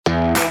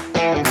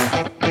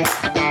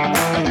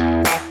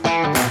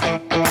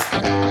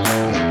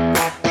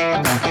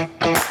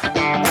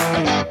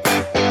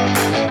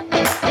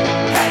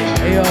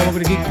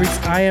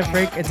I am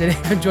Frank, and today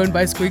I'm joined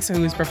by Squeaks,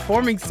 who is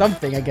performing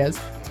something, I guess.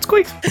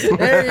 Squeaks.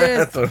 There he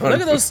is. Look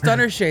at those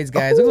stunner shades,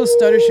 guys. Look at those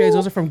stunner shades.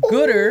 Those are from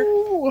Gooder.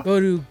 Go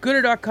to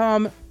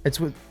gooder.com. It's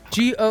with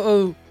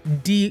GOODR,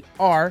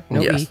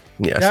 no Yes, E,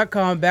 yes.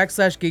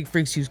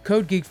 .com/GeekFreaks. Use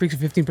code GeekFreaks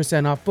for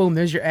 15% off. Boom,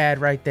 there's your ad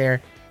right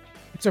there.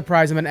 I'm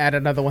surprised I'm going to add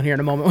another one here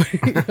in a moment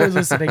when I was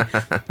listening.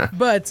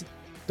 But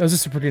those are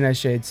some pretty nice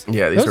shades.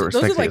 Yeah, these are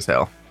those sexy like, as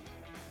hell.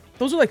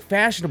 Those are like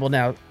fashionable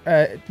now.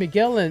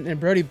 Miguel and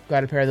Brody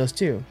got a pair of those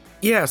too.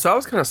 Yeah, so I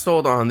was kind of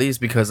sold on these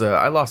because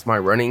I lost my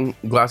running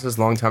glasses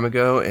a long time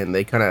ago, and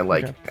they kind of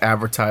like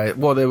advertised.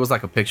 Well, there was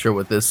like a picture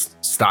with this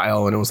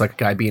style, and it was like a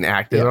guy being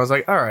active. And I was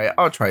like, all right,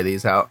 I'll try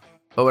these out.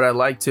 But what I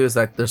like too is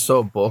that they're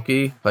so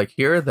bulky, like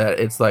here, that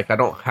it's like I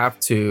don't have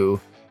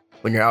to,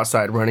 when you're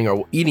outside running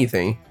or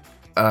anything,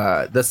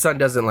 the sun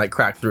doesn't like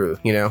crack through,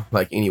 you know,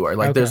 like anywhere.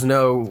 Like there's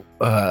no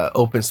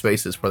open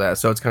spaces for that,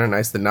 so it's kind of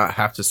nice to not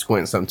have to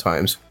squint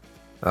sometimes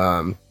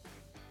when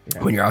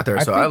you're out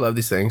there. So I love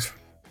these things.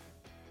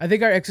 I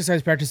think our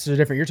exercise practices are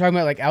different. You're talking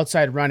about like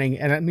outside running,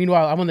 and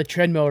meanwhile, I'm on the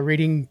treadmill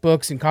reading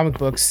books and comic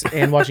books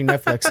and watching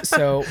Netflix.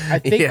 So I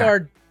think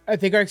our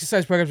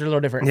exercise programs are a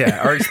little different. Yeah,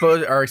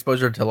 our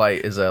exposure to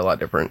light is a lot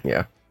different.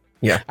 Yeah.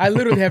 I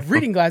literally have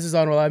reading glasses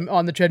on while I'm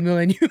on the treadmill,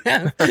 and you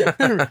have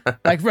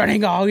like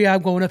running. Oh yeah,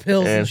 I'm going up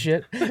hills and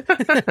shit.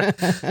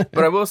 But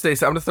I will say,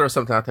 so I'm gonna throw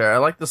something out there. I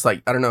like this,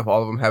 like, I don't know if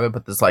all of them have it,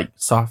 but this like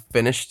soft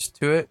finish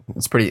to it.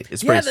 It's pretty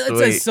sweet.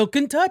 It's a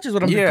silken touch is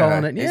what I'm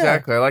calling it. Yeah,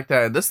 exactly. I like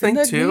that. This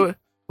thing too. Neat?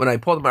 When I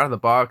pulled them out of the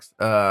box,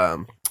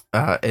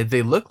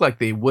 they look like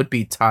they would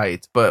be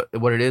tight, but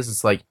what it is,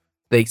 it's like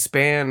they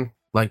expand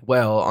like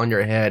well on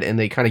your head, and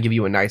they kind of give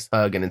you a nice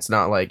hug, and it's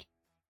not like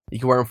you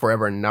can wear them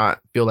forever and not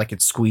feel like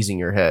it's squeezing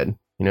your head.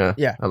 You know?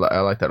 Yeah, I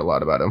like that a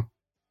lot about them.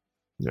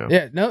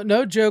 Yeah,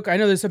 no joke. I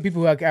know there's some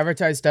people who like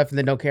advertise stuff and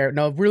they don't care.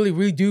 No, really,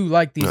 we do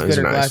like these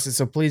Gooder glasses,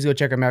 so please go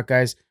check them out,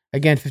 guys.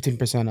 Again,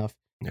 15% off.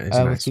 Yeah,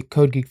 nice. With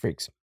code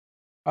GeekFreaks.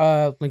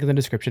 Link in the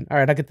description. All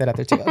right, I'll get that out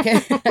there too.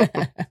 Okay.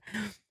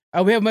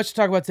 We have much to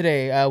talk about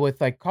today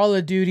with like Call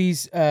of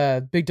Duty's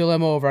big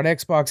dilemma over on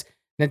Xbox,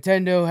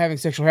 Nintendo having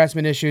sexual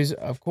harassment issues,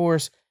 of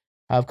course,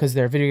 because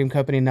they're a video game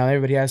company now.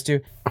 Everybody has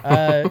to.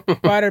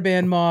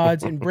 Spider-Man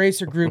mods,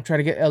 Embracer Group trying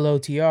to get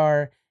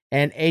LOTR,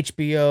 and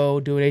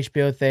HBO doing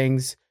HBO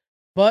things.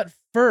 But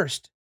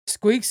first,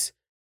 Squeaks,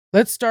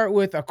 let's start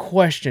with a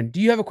question. Do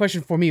you have a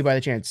question for me by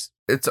the chance?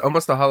 It's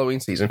almost the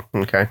Halloween season,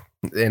 okay,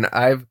 and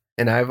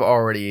I've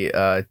already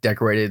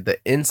decorated the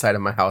inside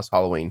of my house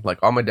Halloween. Like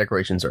all my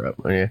decorations are up.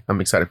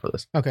 I'm excited for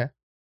this. Okay.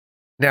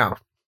 Now,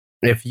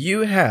 if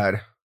you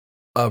had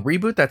a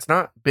reboot that's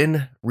not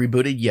been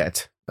rebooted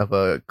yet of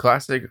a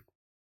classic,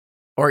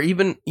 or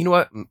even, you know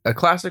what, a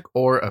classic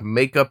or a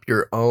make up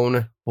your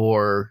own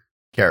horror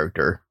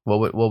character,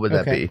 what would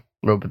that be?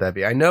 What would that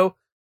be? I know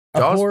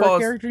Jaws falls.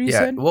 Character, you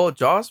said? Well,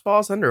 Jaws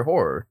falls under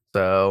horror.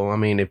 So I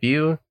mean, if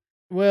you.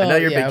 Well, I know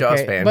you're a big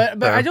Jaws fan,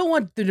 but I don't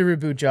want them to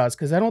reboot Jaws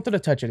because I don't want them to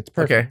touch it. It's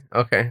perfect.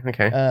 Okay.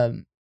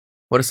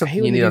 What is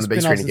something you need on the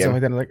big screen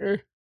again? Like,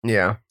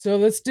 yeah. So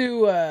let's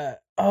do.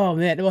 Oh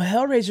man, well,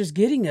 Hellraiser's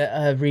getting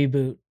a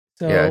reboot.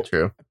 So yeah,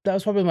 true. That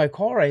was probably my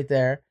call right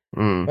there.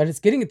 Mm. But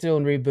it's getting its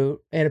own reboot,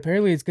 and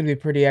apparently it's going to be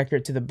pretty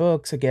accurate to the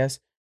books, I guess.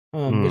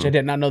 Which I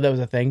did not know that was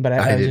a thing, but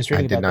I was just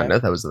reading about that. I did not know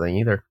that was the thing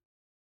either.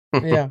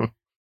 Yeah.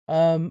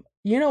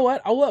 You know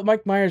what? I'll let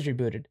Mike Myers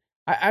rebooted.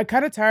 I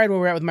kind of tired where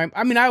we're at with Mike.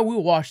 I mean, I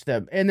will watch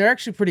them, and they're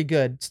actually pretty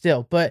good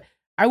still. But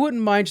I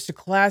wouldn't mind just a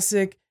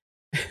classic.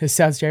 It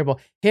sounds terrible.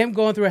 Him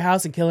going through a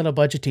house and killing a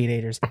bunch of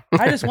teenagers.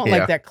 I just want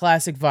like that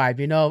classic vibe,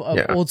 you know, of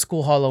old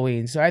school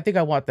Halloween. So I think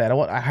I want that.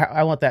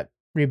 I want that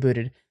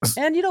rebooted.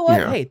 And you know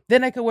what? Hey,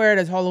 then I could wear it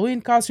as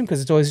Halloween costume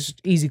because it's always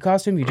just easy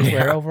costume. You just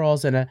wear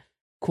overalls and a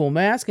cool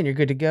mask, and you're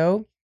good to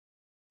go.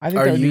 I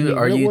think.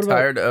 Are you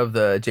tired of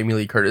the Jamie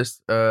Lee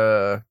Curtis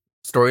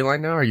storyline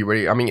now? Are you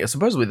ready? I mean,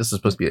 supposedly this is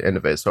supposed to be the end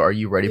of it. So are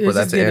you ready for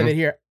that to end?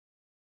 Here,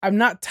 I'm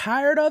not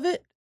tired of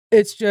it.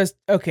 It's just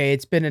okay.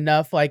 It's been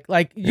enough. Like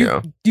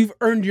you've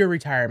earned your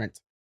retirement.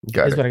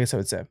 Is what I guess I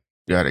would say.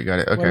 Got it.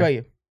 Okay. What about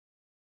you?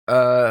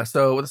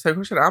 So with the second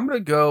question, I'm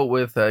gonna go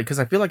with because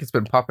I feel like it's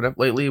been popping up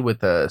lately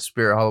with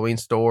Spirit Halloween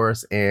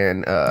stores,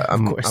 and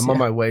I'm on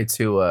my way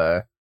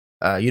to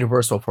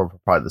Universal for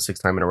probably the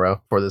 6th time in a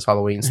row for this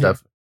Halloween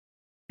stuff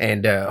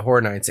and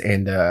Horror Nights,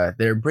 and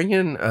they're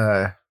bringing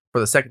for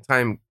the 2nd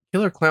time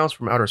Killer Clowns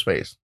from Outer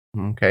Space.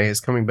 Okay, it's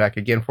coming back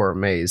again for a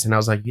maze, and I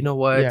was like, you know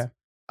what? Yeah.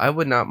 I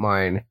would not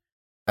mind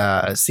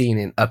seeing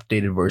an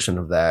updated version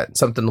of that,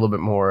 something a little bit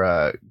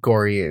more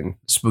gory and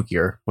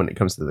spookier when it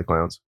comes to the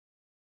clowns.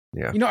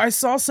 Yeah, you know, I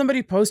saw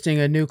somebody posting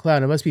a new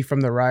clown. It must be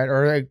from the ride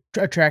or like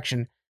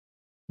attraction,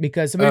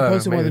 because somebody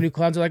posted one of the new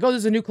clowns. They're like, "Oh,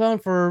 there's a new clown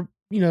for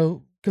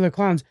Killer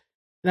Clowns,"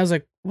 and I was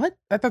like, "What?"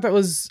 I thought that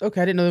was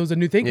okay. I didn't know there was a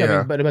new thing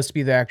coming, but it must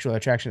be the actual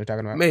attraction they're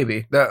talking about.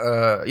 Maybe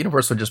that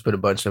Universal just put a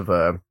bunch of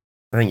I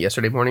think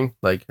yesterday morning,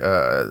 like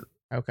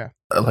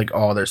like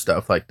all their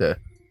stuff, like the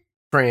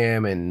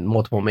tram and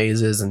multiple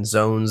mazes and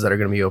zones that are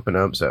going to be open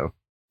up. So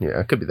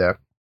yeah, it could be that.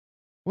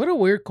 What a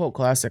weird cult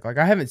classic. Like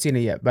I haven't seen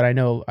it yet, but I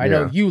know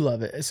you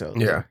love it. So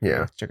yeah.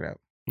 Check it out.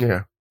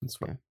 Yeah, that's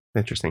fun.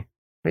 Interesting.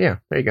 But yeah,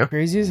 there you go.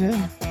 Crazy as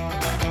hell.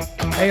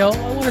 Hey, I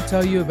want to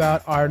tell you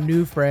about our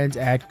new friends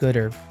at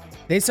Gooder.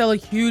 They sell a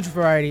huge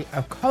variety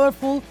of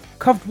colorful,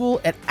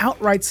 comfortable, and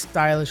outright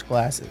stylish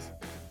glasses.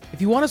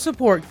 If you want to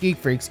support Geek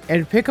Freaks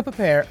and pick up a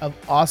pair of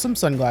awesome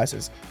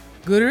sunglasses,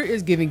 Gooder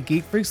is giving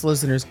Geek Freaks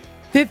listeners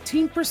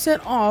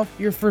 15% off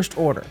your first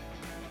order.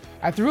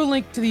 I threw a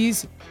link to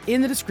these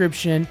in the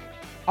description.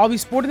 I'll be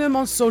sporting them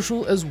on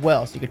social as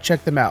well, so you can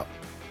check them out.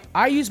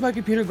 I use my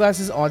computer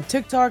glasses on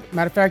TikTok.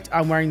 Matter of fact,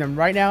 I'm wearing them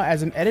right now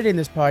as I'm editing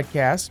this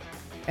podcast.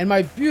 And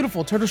my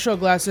beautiful turtle shell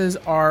glasses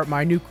are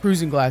my new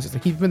cruising glasses. I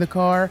keep them in the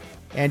car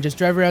and just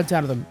drive around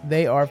town with them.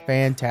 They are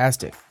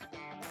fantastic.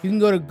 You can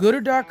go to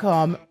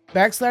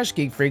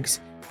gooder.com/geekfreaks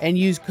and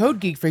use code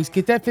geekfreaks.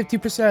 Get that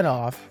 50%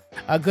 off.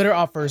 Gooder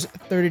offers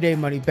 30-day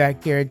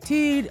money-back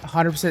guaranteed,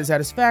 100%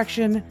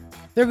 satisfaction.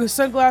 Their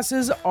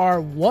sunglasses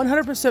are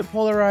 100%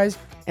 polarized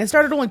and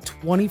start at only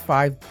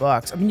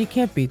 $25. I mean, you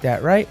can't beat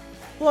that, right?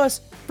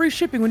 Plus, free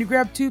shipping when you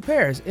grab 2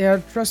 pairs.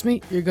 And trust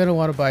me, you're going to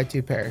want to buy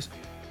 2 pairs.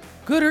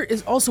 Gooder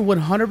is also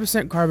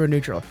 100% carbon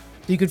neutral, so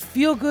you can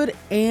feel good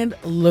and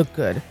look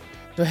good.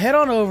 So head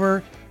on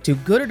over to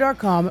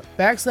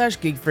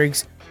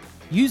gooder.com/geekfreaks.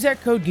 Use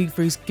that code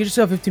geekfreaks, get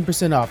yourself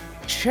 15% off.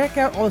 Check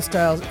out all the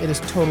styles. It is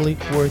totally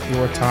worth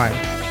your time.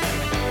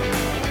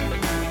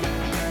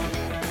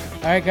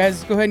 All right, guys,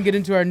 let's go ahead and get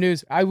into our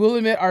news. I will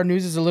admit our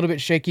news is a little bit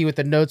shaky with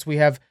the notes. We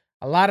have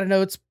a lot of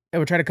notes, and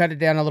we're trying to cut it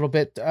down a little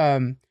bit.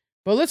 But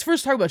let's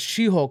first talk about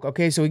She-Hulk.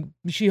 Okay, so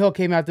She-Hulk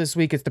came out this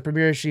week. It's the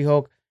premiere of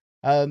She-Hulk.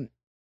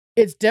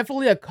 It's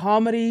definitely a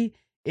comedy.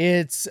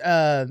 It's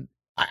I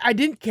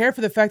didn't care for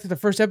the fact that the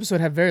first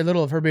episode had very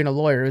little of her being a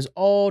lawyer. It was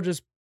all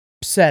just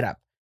set up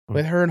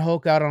with her and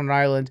Hulk out on an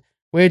island.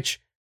 Which,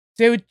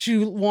 say what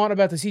you want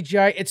about the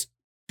CGI, it's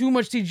too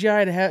much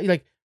CGI to have.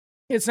 Like,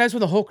 it's nice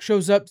when the Hulk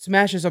shows up,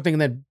 smashes something,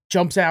 and then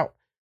jumps out.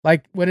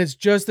 Like when it's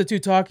just the two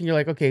talking, you're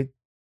like, okay,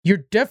 you're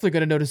definitely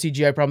going to notice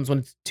CGI problems when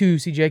it's 2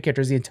 CGI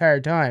characters the entire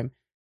time.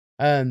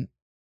 But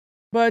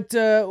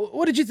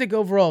what did you think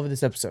overall of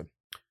this episode?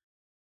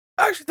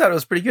 I actually thought it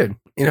was pretty good,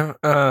 you know.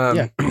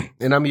 Yeah.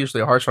 And I'm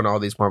usually harsh on all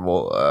these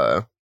Marvel,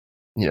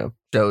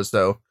 shows.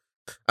 Though,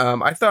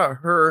 I thought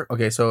her.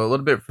 Okay, so a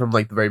little bit from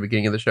like the very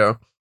beginning of the show.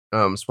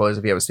 Spoilers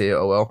if you haven't seen it.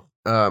 Oh well.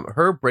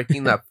 Her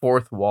breaking that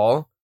fourth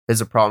wall is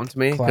a problem to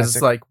me because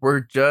it's like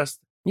because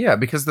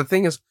the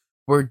thing is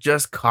we're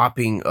just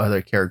copying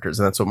other characters,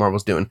 and that's what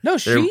Marvel's doing. No,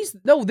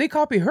 they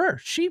copy her.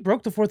 She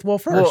broke the fourth wall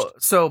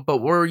first. Well, but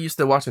we're used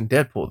to watching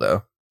Deadpool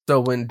though. So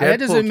when Deadpool that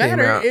doesn't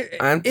matter. Out,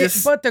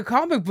 but the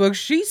comic book,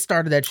 she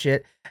started that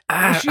shit.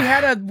 She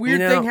had a weird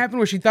thing happen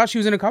where she thought she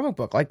was in a comic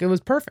book. Like, it was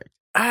perfect.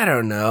 I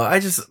don't know.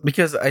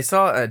 Because I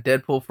saw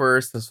Deadpool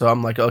first, so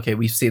I'm like, okay,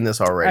 we've seen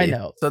this already. I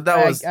know. So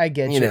that was, I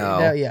get you.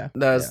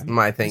 That's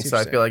my thing. So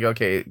I feel like,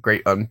 okay,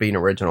 great on being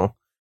original.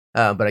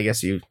 But I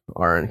guess you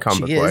are in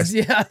comic book wise.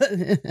 Yeah.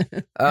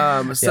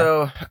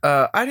 So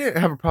I didn't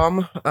have a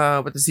problem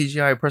with the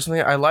CGI personally.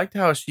 I liked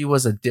how she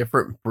was a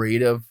different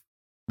breed of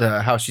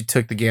how she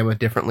took the gamma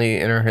differently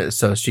in her head,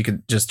 so she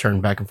could just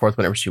turn back and forth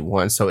whenever she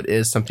wants. So it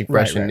is something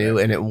fresh and new,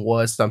 and it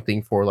was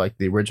something for like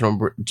the original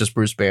just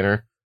Bruce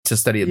Banner to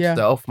study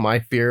himself. My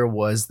fear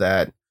was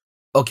that,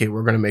 okay,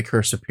 we're going to make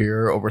her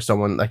superior over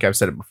someone, like I've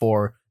said it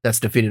before, that's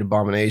defeated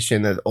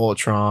Abomination, that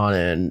Ultron,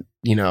 and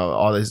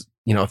all this,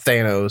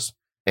 Thanos,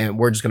 and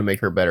we're just going to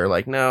make her better.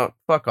 Like, no,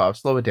 fuck off,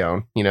 slow it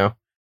down,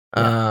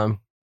 But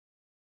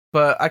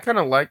I kind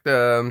of liked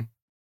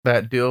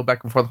that duo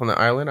back and forth on the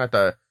island.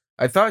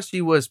 I thought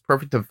she was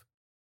perfect of,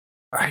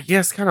 I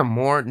guess, kind of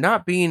more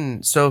not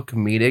being so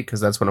comedic, because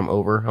that's what I'm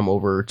over. I'm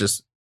over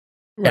just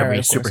every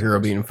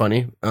superhero being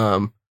funny.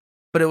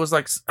 But it was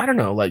like, I don't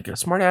know, like a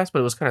smart ass, but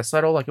it was kind of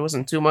subtle. Like, it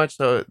wasn't too much.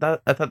 So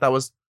I thought that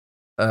was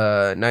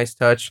a nice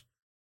touch.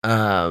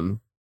 One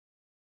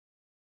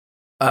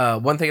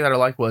thing that I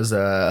liked was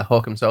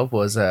Hulk himself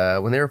was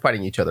when they were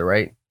fighting each other,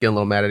 right? Getting a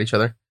little mad at each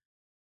other.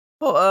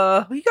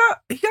 Well, he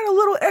got a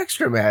little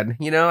extra mad,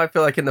 I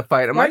feel like in the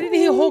fight. Why didn't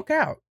he Hulk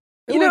out?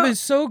 It would have been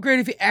so great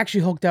if he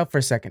actually hulked out for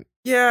a second.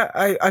 Yeah,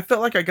 I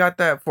felt like I got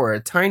that for a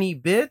tiny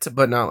bit,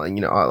 but not like,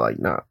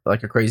 not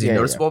like a crazy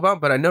noticeable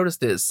amount, but I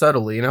noticed it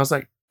subtly, and I was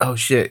like, oh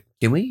shit,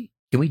 can we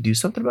do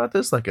something about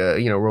this? Like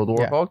a, World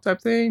War Hulk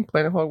type thing,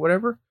 Planet Hulk,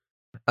 whatever.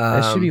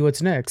 That should be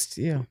what's next,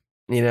 yeah.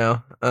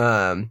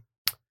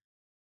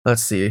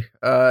 Let's see.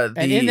 And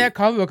in that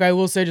comic book, I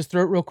will say, just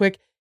throw it real quick,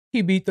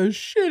 he beat the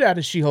shit out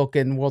of She-Hulk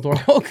in World War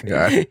Hulk.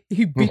 Yeah.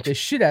 He beat the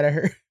shit out of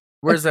her.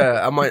 Where's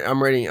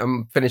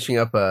I'm finishing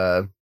up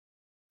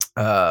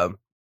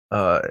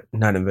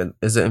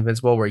is it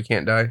Invincible where you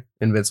can't die?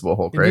 Invincible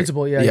Hulk, right?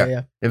 Invincible,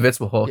 yeah.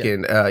 Invincible Hulk,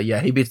 and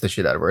he beats the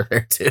shit out of her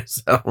there too.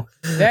 So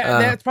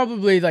that's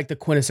probably like the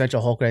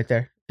quintessential Hulk right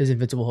there. Is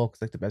Invincible Hulk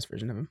like the best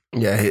version of him?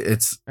 Yeah,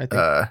 it's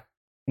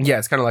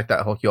it's kind of like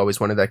that Hulk you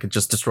always wanted that could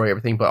just destroy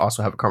everything, but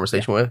also have a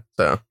conversation with.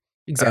 So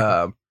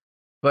exactly.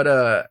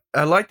 But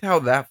I liked how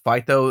that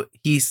fight though.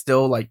 He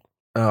still like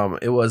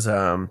it was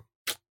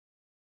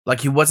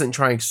like he wasn't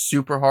trying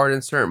super hard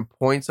in certain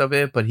points of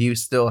it, but he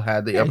still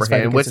had the upper he's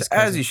fighting hand, against which his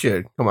as cousin. he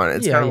should. Come on,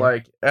 it's Yeah, kind of yeah.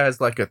 like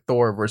as like a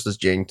Thor versus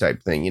Jane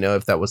type thing,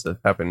 if that was to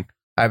happen.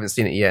 I haven't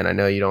seen it yet, and I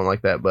know you don't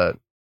like that, but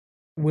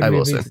When I we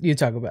will soon. you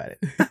talk about it.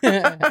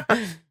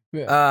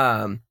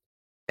 Yeah.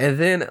 And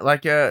then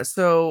like this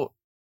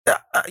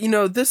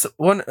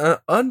one,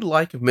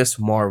 unlike Miss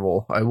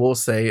Marvel, I will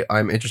say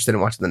I'm interested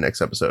in watching the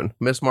next episode.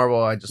 Miss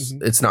Marvel,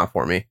 it's not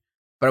for me,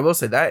 but I will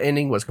say that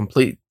ending was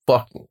complete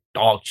fucking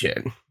dog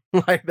shit.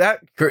 Like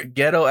that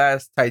ghetto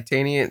ass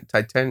Titania,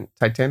 or something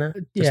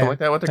like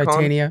that. What they're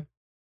calling? Titania.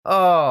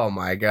 Oh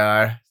my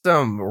god,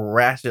 some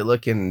ratchet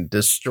looking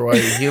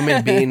destroyed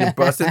human being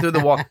busted through the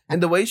wall,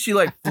 and the way she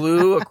like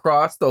flew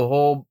across the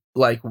whole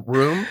like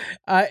room.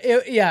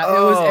 It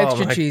was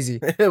extra cheesy.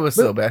 It was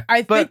so bad.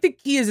 I think the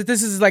key is that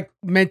this is like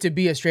meant to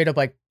be a straight up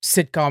like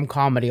sitcom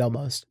comedy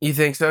almost. You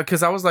think so?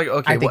 Because I was like,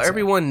 okay, well,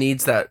 everyone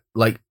needs that,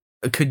 like,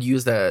 could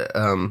use that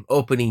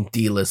opening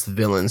D-list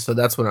villain. So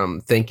that's what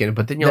I'm thinking.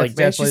 But then you're like,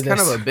 man, she's kind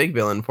of a big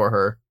villain for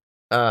her.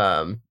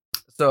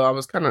 So I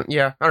was kind of,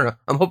 I don't know.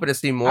 I'm hoping to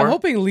see more. I'm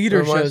hoping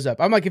Leader shows up.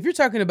 I'm like, if you're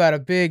talking about a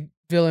big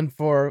villain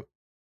for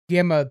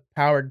gamma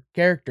powered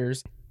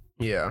characters,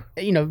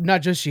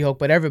 not just She-Hulk,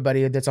 but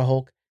everybody that's a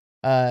Hulk,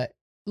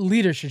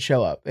 Leader should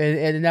show up, and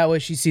in that way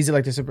she sees it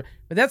like this. But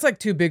that's like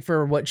too big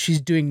for what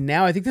she's doing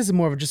now. I think this is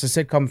more of just a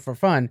sitcom for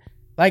fun.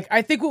 Like,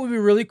 I think what would be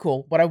really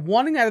cool, what I'm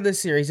wanting out of this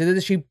series is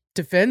that she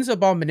defends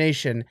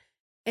Abomination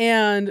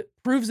and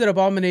proves that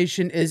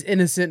Abomination is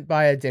innocent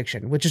by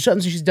addiction, which is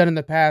something she's done in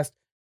the past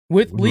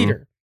with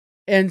Leader.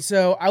 And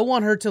so I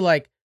want her to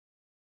like,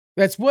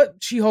 that's what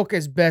She-Hulk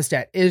is best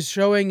at, is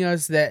showing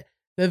us that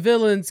the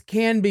villains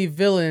can be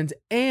villains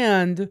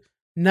and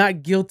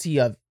not guilty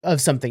of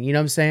something. You know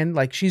what I'm saying?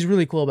 Like, she's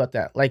really cool about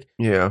that. Like,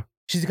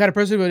 she's the kind of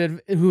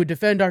person who would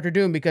defend Dr.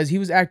 Doom because he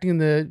was acting in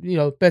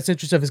the, best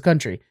interest of his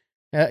country.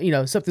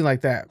 Something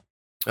like that.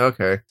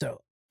 Okay.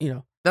 So,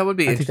 that would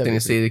be interesting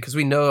to see, because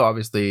we know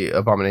obviously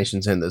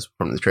Abomination's in this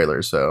from the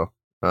trailer. So,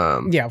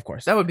 yeah, of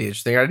course. That would be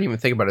interesting. I didn't even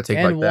think about it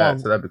like that.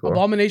 So that'd be cool.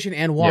 Abomination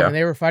and Wong, and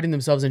they were fighting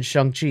themselves in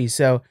Shang-Chi.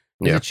 So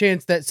there's a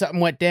chance that something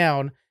went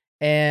down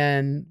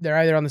and they're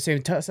either on the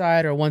same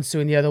side or one's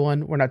suing the other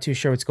one. We're not too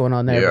sure what's going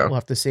on there, but we'll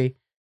have to see.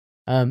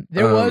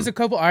 There was a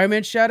couple Iron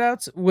Man shout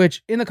outs,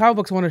 which in the comic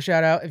books I want to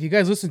shout out. If you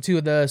guys listen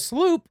to the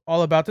Sloop,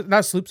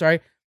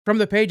 From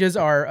the Pages,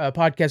 our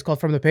podcast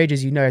called From the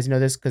Pages, you guys know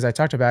this because I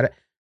talked about it.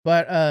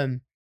 But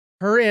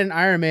her and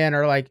Iron Man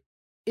are like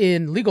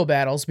in legal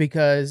battles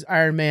because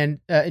Iron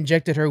Man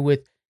injected her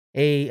with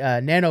a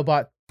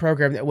nanobot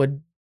program that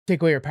would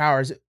take away her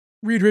powers.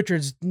 Reed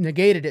Richards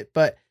negated it,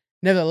 but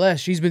nevertheless,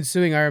 she's been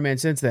suing Iron Man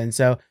since then.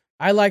 So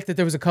I like that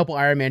there was a couple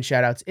Iron Man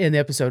shout outs in the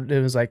episode.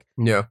 It was like,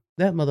 that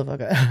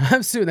motherfucker,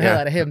 I'm suing the hell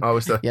out of him.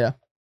 Always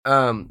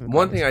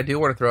one thing I do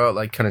want to throw out,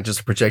 like kind of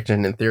just a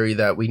projection in theory,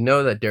 that we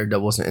know that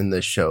Daredevil's in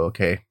this show.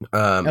 Okay.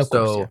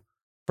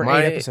 For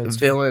my 8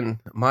 episodes.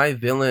 My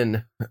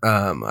villain,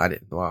 I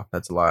didn't, wow,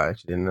 that's a lie. I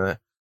actually didn't know that.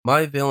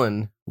 My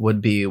villain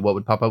would be, what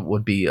would pop up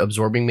would be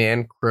Absorbing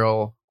Man,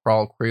 Carl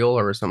Creel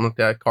or something like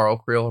that, Carl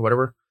Creel or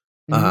whatever.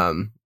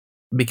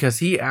 Because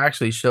he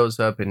actually shows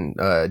up in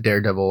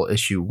Daredevil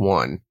issue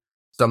 1.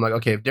 So I'm like,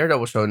 okay, if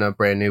Daredevil's showing up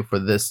brand new for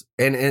this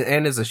and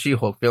is a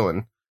She-Hulk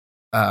villain,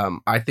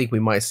 I think we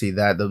might see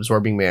that, the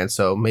Absorbing Man.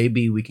 So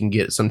maybe we can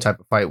get some type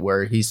of fight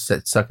where he's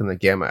sucking the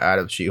gamma out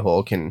of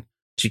She-Hulk, and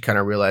she kind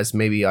of realized,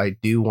 maybe I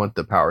do want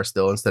the power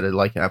still, instead of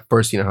like at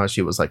first, how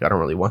she was like, I don't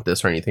really want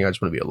this or anything. I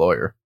just want to be a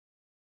lawyer.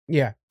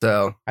 Yeah.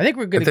 So I think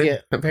we're going to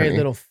get very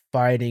little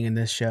fighting in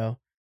this show.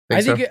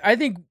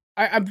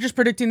 I'm just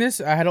predicting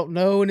this. I don't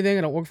know anything.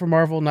 I don't work for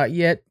Marvel, not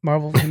yet.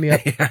 Marvel, hit me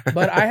up.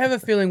 But I have a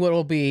feeling what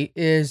it'll be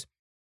is,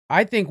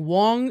 I think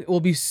Wong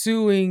will be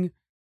suing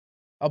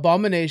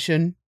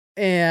Abomination,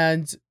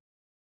 and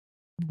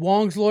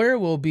Wong's lawyer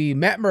will be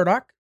Matt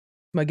Murdock,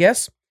 my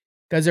guess,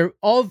 because they're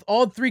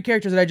all 3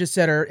 characters that I just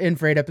said are in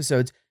for 8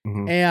 episodes,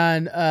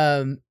 and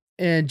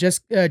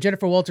just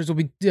Jennifer Walters will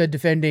be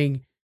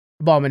defending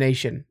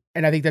Abomination,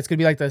 and I think that's gonna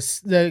be like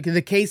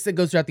the case that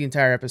goes throughout the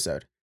entire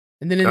episode,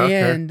 and then in the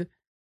end,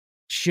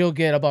 she'll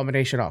get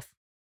Abomination off.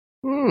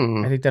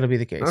 I think that'll be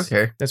the case.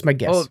 Okay, that's my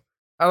guess. Well,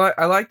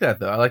 I like that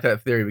though. I like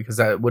that theory, because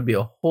that would be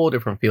a whole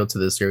different feel to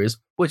this series,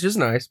 which is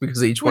nice,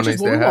 because each one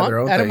needs to have their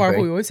own thing. Out of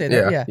Marvel, we always say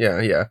that.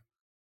 Yeah.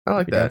 I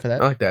like that. I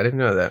like that. I didn't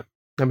know that.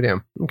 I mean,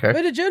 damn. Okay.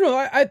 But in general,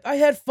 I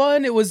had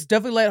fun. It was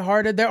definitely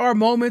lighthearted. There are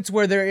moments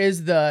where there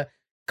is the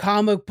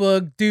comic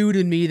book dude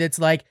in me that's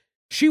like,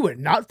 she would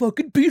not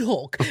fucking beat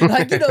Hulk.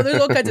 Like,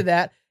 there's all kinds of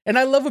that. And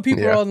I love when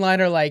people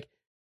online are like,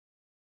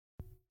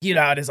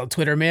 how it is on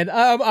Twitter, man.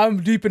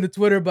 I'm deep into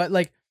Twitter, but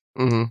like,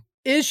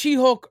 is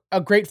She-Hulk a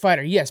great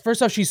fighter? Yes.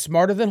 First off, she's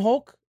smarter than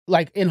Hulk,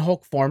 like in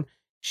Hulk form.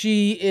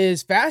 She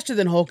is faster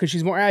than Hulk because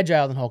she's more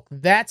agile than Hulk.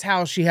 That's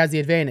how she has the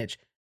advantage.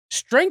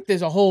 Strength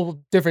is a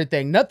whole different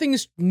thing. Nothing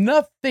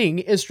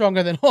is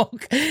stronger than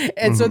Hulk.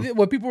 And so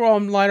when people are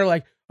online are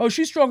like, oh,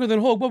 she's stronger than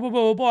Hulk, blah, blah,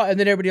 blah, blah, blah. And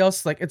then everybody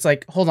else, it's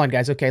like, hold on,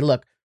 guys. Okay,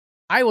 look,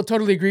 I will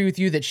totally agree with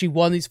you that she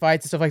won these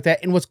fights and stuff like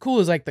that. And what's cool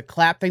is like the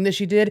clap thing that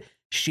she did.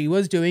 she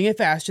was doing it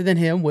faster than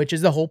him, which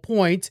is the whole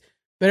point.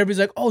 But everybody's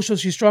like, oh, so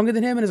she's stronger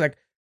than him? And it's like,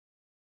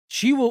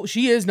 she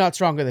is not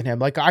stronger than him.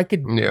 Like,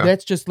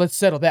 let's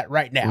settle that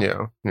right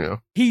now. Yeah.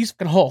 He's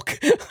fucking Hulk.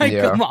 Like,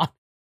 come on.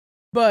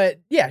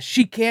 But yeah,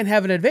 she can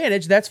have an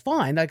advantage. That's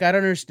fine. Like, I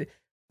don't understand.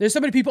 There's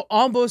so many people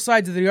on both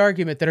sides of the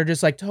argument that are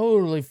just like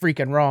totally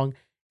freaking wrong.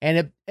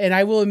 And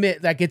I will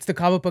admit, like, it's the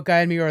comic book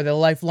guy in me or the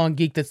lifelong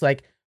geek that's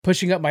like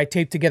pushing up my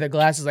taped together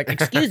glasses, like,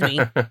 excuse me.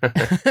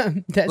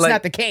 That's like,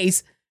 not the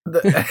case.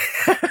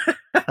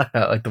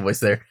 I like the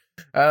voice there.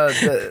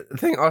 The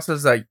thing also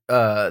is like,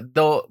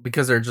 they'll,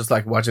 because they're just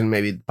like watching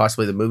maybe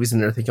possibly the movies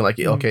and they're thinking like,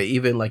 okay,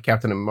 even like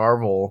Captain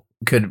Marvel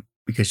could,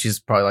 because she's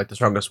probably like the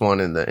strongest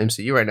one in the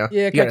MCU right now.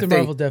 Yeah, Captain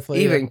Marvel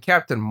definitely. Even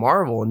Captain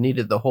Marvel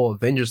needed the whole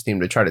Avengers team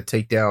to try to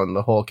take down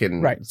the Hulk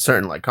in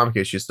certain like comic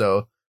issues.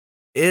 So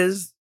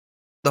is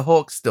the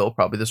Hulk still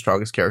probably the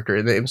strongest character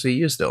in the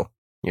MCU still?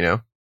 You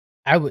know,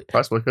 I would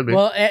possibly could be.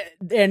 Well,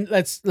 and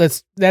that's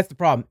the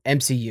problem.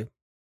 MCU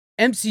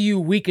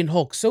weakened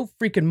Hulk so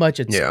freaking much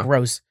it's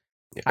gross.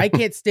 Yeah. I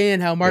can't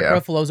stand how Mark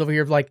Ruffalo's over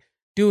here like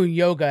doing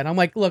yoga, and I'm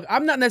like, look,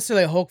 I'm not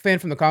necessarily a Hulk fan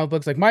from the comic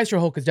books. Like Maestro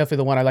Hulk is definitely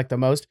the one I like the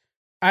most.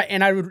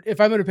 I would,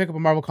 if I'm going to pick up a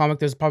Marvel comic,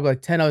 there's probably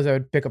like 10 others I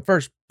would pick up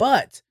first.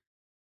 But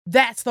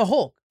that's the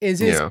Hulk, is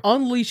his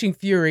unleashing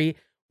fury.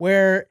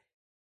 Where,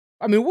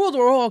 I mean, World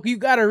War Hulk, you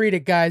got to read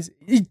it, guys.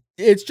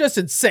 It's just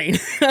insane.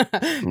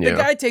 The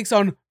guy takes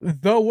on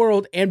the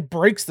world and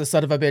breaks the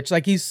son of a bitch.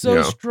 Like, he's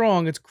so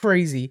strong, it's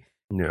crazy.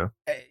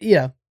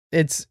 Yeah,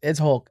 it's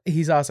Hulk.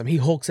 He's awesome. He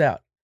hulks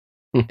out.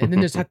 And then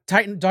there's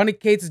Titan. Donny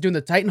Cates is doing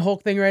the Titan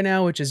Hulk thing right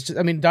now, which is just,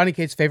 I mean, Donny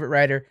Cates' favorite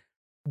writer,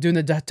 doing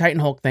the Titan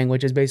Hulk thing,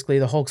 which is basically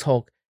the Hulk's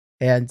Hulk.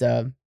 And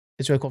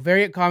it's really cool.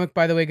 Variant Comic,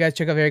 by the way, guys,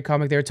 check out Variant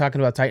Comic. They were talking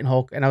about Titan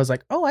Hulk, and I was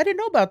like, oh, I didn't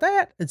know about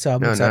that. And so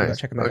I'm excited about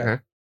checking that out.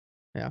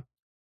 Yeah.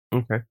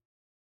 Okay.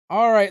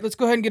 All right, let's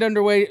go ahead and get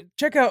underway.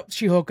 Check out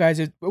She-Hulk, guys.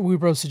 We were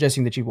both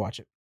suggesting that you watch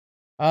it.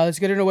 Let's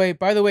get underway.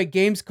 By the way,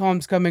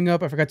 Gamescom's coming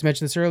up. I forgot to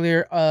mention this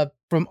earlier.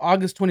 From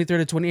August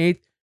 23rd to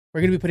 28th, we're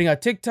going to be putting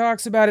out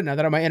TikToks about it. Now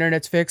that my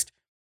internet's fixed,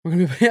 we're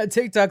going to be putting out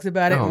TikToks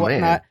about it and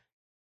whatnot. Man.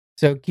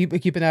 So keep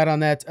an eye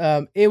on that.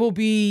 It will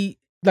be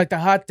like the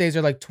hot days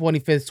are like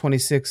 25th,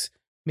 26th,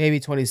 maybe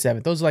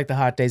 27th. Those are like the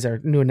hot days, are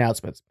new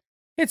announcements.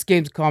 It's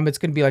Gamescom. It's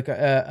going to be like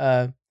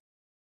a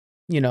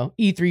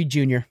E3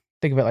 Junior.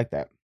 Think of it like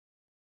that.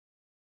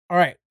 All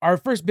right. Our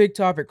first big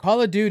topic,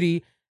 Call of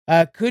Duty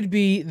could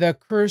be the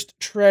cursed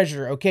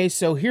treasure. Okay,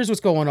 so here's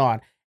what's going on.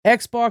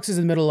 Xbox is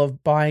in the middle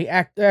of buying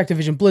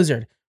Activision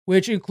Blizzard,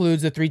 which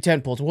includes the 3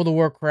 tentpoles, World of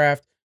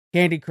Warcraft,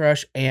 Candy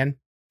Crush, and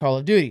Call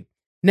of Duty.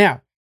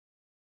 Now,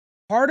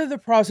 part of the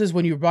process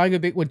when you're buying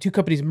when two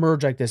companies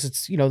merge like this,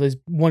 it's, there's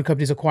one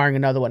company's acquiring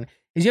another one,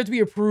 is you have to be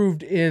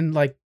approved in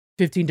like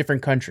 15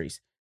 different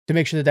countries to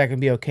make sure that can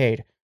be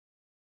okayed.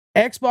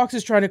 Xbox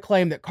is trying to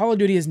claim that Call of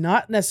Duty is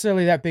not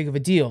necessarily that big of a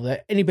deal,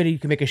 that anybody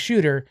can make a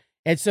shooter,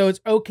 and so it's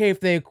okay if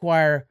they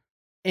acquire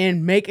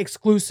and make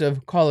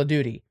exclusive Call of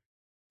Duty.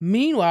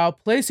 Meanwhile,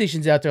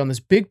 PlayStation's out there on this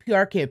big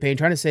PR campaign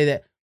trying to say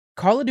that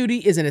Call of Duty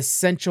is an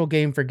essential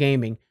game for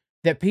gaming,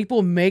 that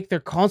people make their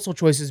console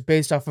choices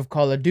based off of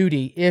Call of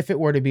Duty if it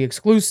were to be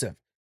exclusive.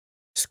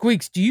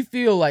 Squeaks, do you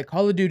feel like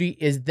Call of Duty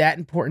is that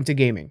important to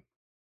gaming?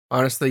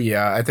 Honestly,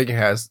 yeah. I think it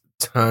has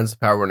tons of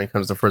power when it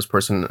comes to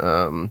first-person,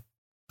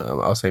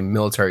 I'll say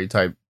military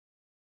type,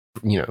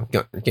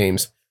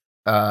 games.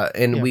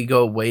 We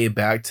go way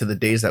back to the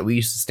days that we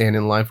used to stand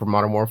in line for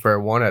Modern Warfare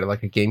 1 at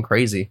like a Game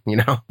Crazy,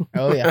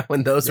 Oh yeah.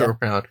 when those were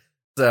around.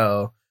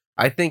 So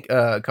I think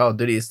Call of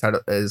Duty is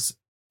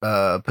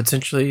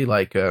potentially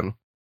like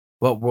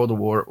what World of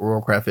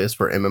Warcraft is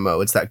for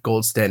MMO. It's that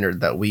gold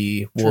standard that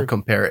we will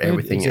compare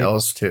everything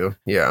else to.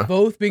 Yeah.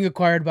 Both being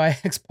acquired by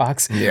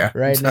Xbox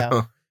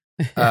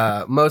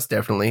now. Most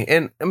definitely.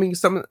 And I mean,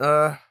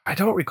 I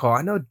don't recall.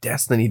 I know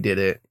Destiny did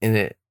it,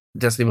 and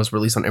Destiny was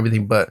released on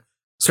everything, but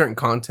certain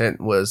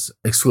content was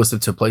exclusive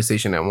to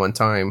PlayStation at one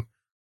time.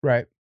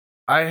 Right.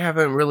 I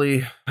haven't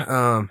really,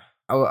 I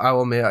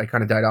will admit, I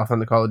kind of died off on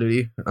the Call of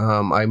Duty.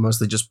 I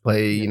mostly just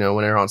play,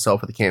 when they're on sale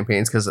for the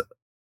campaigns, because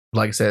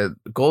like I said,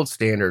 gold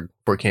standard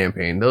for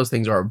campaign. Those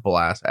things are a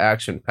blast,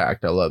 action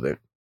packed. I love it.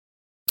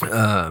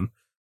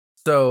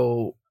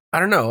 So I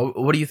don't know.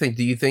 What do you think?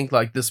 Do you think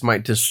like this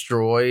might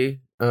destroy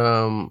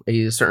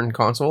a certain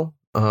console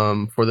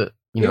for the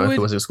if it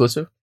was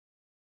exclusive?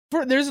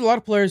 There's a lot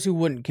of players who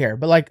wouldn't care,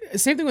 but like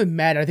same thing with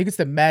Madden. I think it's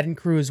the Madden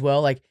crew as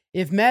well. Like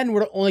if Madden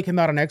were to only come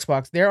out on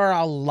Xbox, there are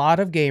a lot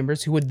of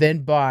gamers who would then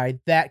buy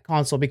that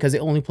console because they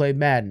only play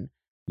Madden.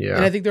 Yeah,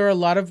 and I think there are a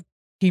lot of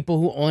people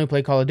who only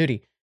play Call of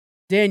Duty.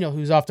 Daniel,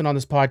 who's often on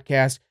this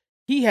podcast,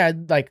 he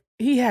had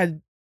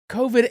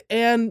COVID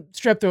and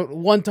strep throat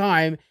one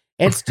time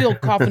and still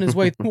coughing his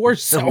way through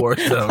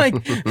Warzone.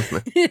 Like,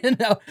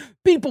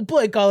 people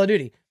play Call of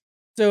Duty.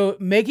 So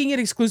making it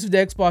exclusive to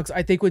Xbox,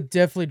 I think, would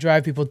definitely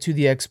drive people to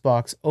the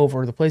Xbox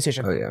over the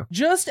PlayStation. Oh, yeah.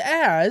 Just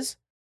as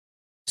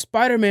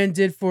Spider-Man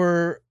did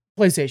for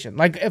PlayStation.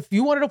 Like, if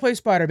you wanted to play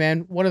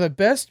Spider-Man, one of the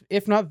best,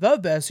 if not the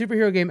best,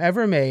 superhero game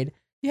ever made,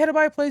 you had to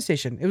buy a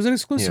PlayStation. It was an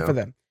exclusive for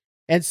them.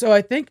 And so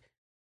I think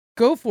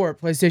go for it,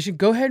 PlayStation.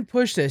 Go ahead and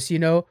push this,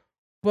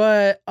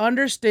 but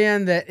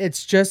understand that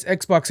it's just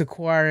Xbox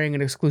acquiring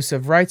an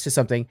exclusive rights to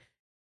something.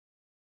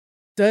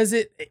 Does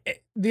it?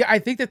 I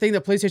think the thing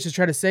that PlayStation is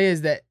trying to say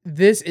is that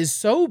this is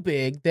so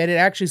big that it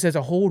actually sets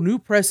a whole new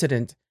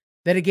precedent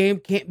that a game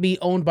can't be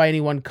owned by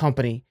any one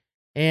company.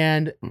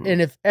 And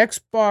if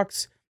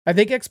Xbox, I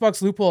think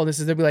Xbox loophole in this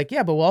is they'll be like,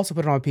 yeah, but we'll also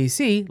put it on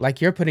PC,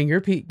 like you're putting your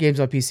games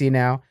on PC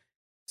now.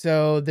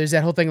 So there's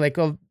that whole thing like,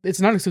 oh, it's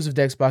not exclusive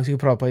to Xbox. You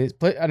can put it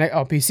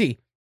on PC.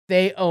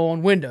 They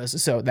own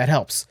Windows, so that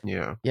helps.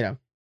 Yeah, it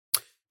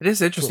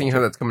is interesting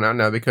how that's coming out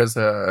now because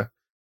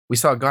we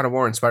saw God of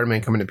War and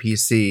Spider-Man coming to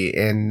PC,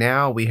 and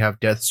now we have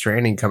Death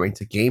Stranding coming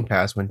to Game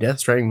Pass. When Death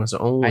Stranding was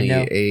only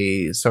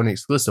a Sony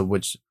exclusive,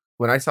 which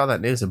when I saw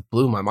that news, it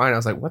blew my mind. I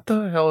was like, "What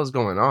the hell is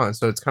going on?"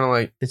 So it's kind of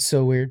like it's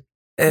so weird.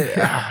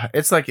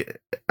 It's like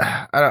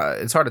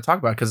it's hard to talk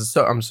about because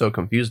I'm so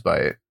confused by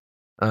it.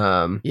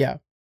 Yeah.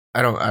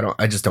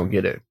 I just don't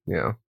get it,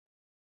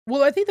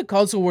 Well, I think the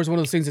console war is one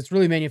of those things that's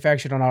really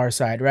manufactured on our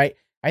side, right?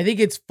 I think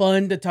it's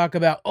fun to talk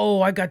about,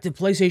 oh, I got the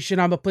PlayStation,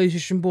 I'm a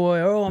PlayStation boy,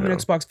 oh, I'm an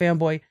Xbox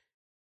fanboy.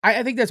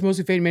 I think that's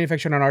mostly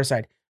manufactured on our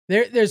side.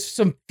 There's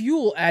some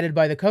fuel added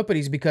by the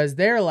companies because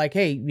they're like,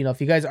 hey,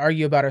 if you guys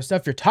argue about our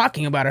stuff, you're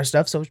talking about our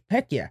stuff, so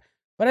heck yeah.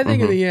 But I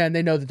think in the end,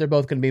 they know that they're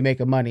both going to be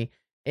making money.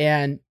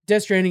 And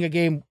Death Stranding, a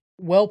game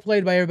well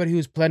played by everybody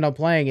who's planned on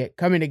playing it,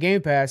 coming to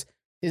Game Pass,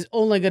 is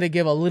only going to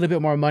give a little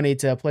bit more money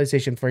to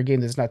PlayStation for a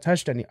game that's not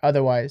touched any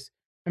otherwise.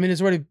 I mean,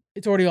 it's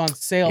already on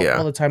sale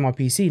all the time on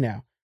PC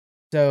now.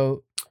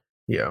 So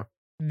yeah,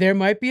 there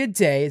might be a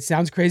day. It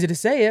sounds crazy to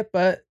say it,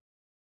 but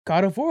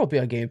God of War will be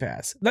on Game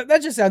Pass. That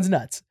just sounds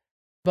nuts.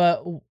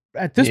 But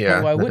at this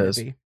point, why wouldn't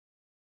it be?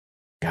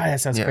 God,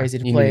 that sounds crazy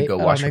to play. You need to go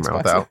wash your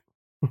mouth out.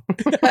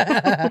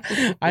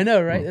 I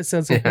know, right? That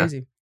sounds so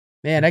crazy.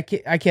 Man, I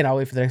cannot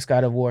wait for the next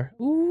God of War.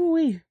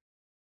 Ooh,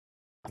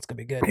 that's gonna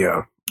be good.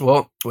 Yeah.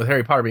 Well, with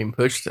Harry Potter being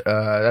pushed,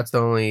 that's the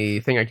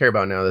only thing I care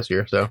about now this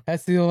year. So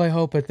that's the only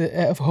hope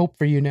hope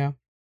for you now.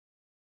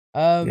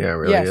 Yeah, it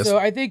really is. So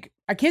I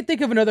can't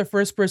think of another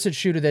first-person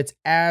shooter that's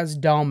as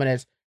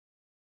dominant.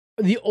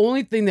 The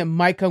only thing that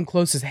might come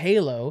close is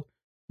Halo,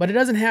 but it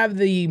doesn't have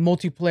the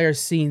multiplayer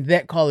scene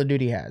that Call of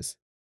Duty has.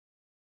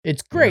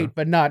 It's great,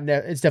 but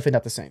it's definitely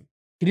not the same.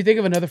 Can you think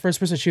of another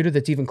first-person shooter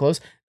that's even close?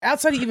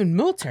 Outside of even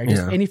military,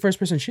 just any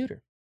first-person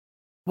shooter.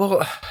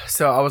 Well,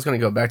 so I was going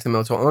to go back to the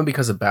military only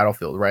because of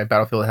Battlefield, right?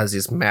 Battlefield has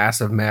these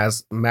massive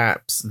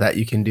maps that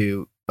you can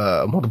do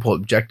multiple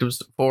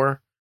objectives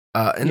for.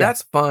 And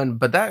that's fun,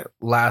 but that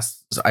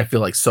lasts, I feel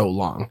like, so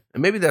long.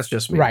 And maybe that's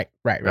just me. Right.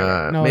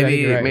 No,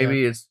 maybe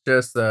it's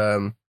just,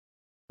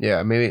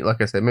 maybe,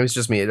 like I said, maybe it's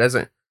just me. It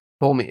doesn't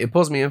pull me. It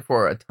pulls me in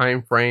for a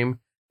time frame,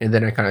 and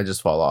then I kind of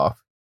just fall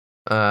off.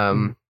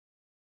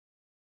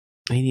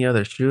 Any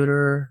other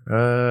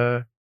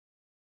shooter?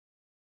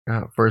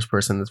 Not first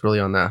person that's really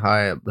on that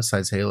high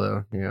besides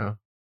Halo. Yeah.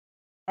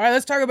 All right,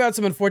 let's talk about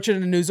some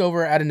unfortunate news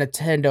over at a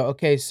Nintendo.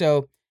 Okay,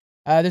 so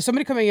there's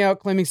somebody coming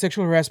out claiming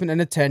sexual harassment at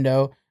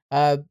Nintendo.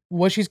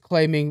 What she's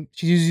claiming,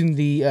 she's using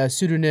the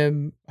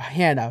pseudonym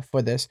Hannah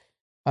for this.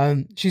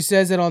 She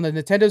says that on the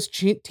Nintendo's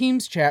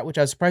Teams chat, which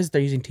I was surprised that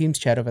they're using Teams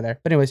chat over there.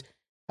 But anyways,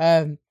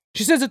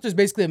 she says that there's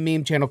basically a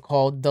meme channel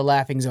called The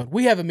Laughing Zone.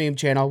 We have a meme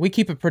channel. We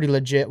keep it pretty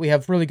legit. We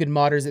have really good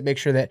modders that make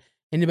sure that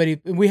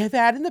we have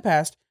had in the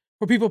past,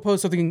 where people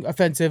post something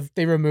offensive,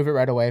 they remove it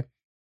right away.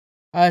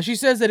 She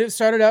says that it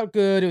started out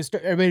good. It was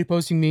everybody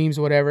posting memes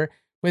or whatever.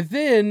 But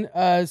then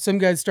some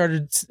guys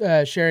started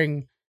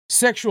sharing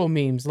sexual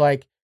memes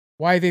like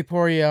why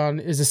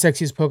Vaporeon is the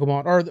sexiest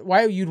Pokemon, or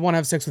why you'd want to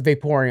have sex with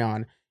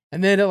Vaporeon.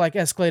 And then it like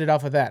escalated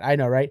off of that. I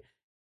know, right?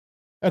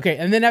 Okay,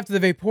 and then after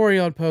the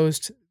Vaporeon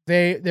post,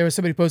 there was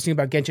somebody posting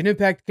about Genshin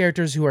Impact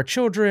characters who are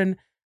children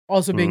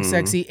also being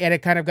sexy, and it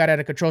kind of got out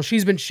of control.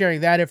 She's been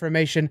sharing that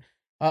information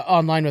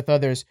online with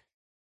others.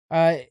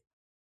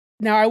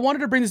 Now I wanted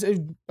to bring this.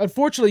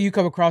 Unfortunately, you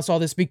come across all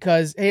this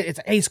because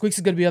hey, Squeaks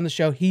is going to be on the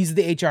show. He's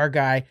the HR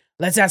guy.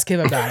 Let's ask him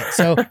about it.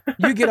 So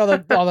you get all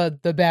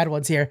the bad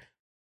ones here.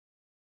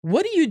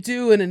 What do you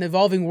do in an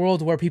evolving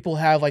world where people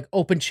have like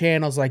open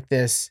channels like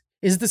this?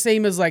 Is it the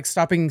same as like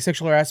stopping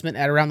sexual harassment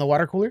at around the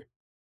water cooler?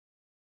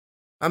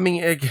 I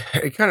mean,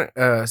 it kind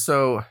of,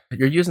 so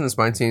you're using this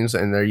mind teams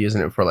and they're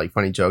using it for like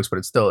funny jokes, but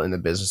it's still in the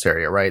business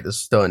area, right? This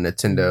is still a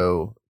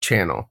Nintendo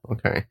channel.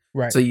 Okay.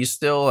 Right. So you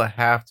still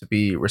have to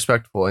be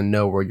respectful and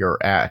know where you're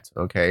at.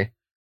 Okay.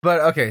 But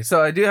okay.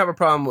 So I do have a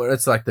problem with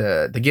it's like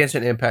the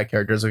Genshin Impact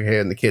characters. Okay.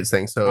 And the kids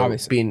thing. So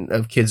obviously, being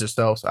of kids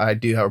themselves, I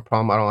do have a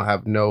problem. I don't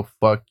have no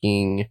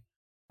fucking,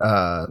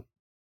 I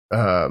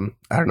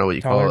don't know what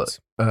you call it.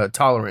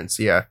 Tolerance.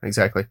 Yeah,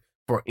 exactly.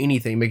 For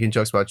anything, making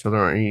jokes about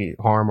children or any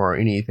harm or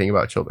anything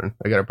about children.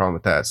 I got a problem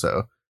with that. So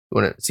you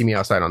wouldn't see me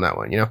outside on that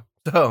one,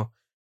 So,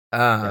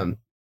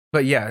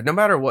 but yeah, no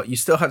matter what, you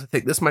still have to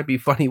think this might be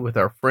funny with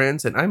our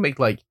friends. And I make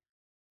like,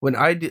 when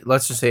I do,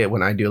 let's just say it,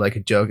 when I do like a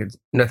joke, it's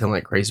nothing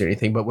like crazy or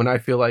anything. But when I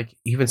feel like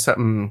even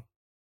something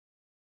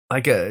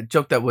like a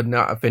joke that would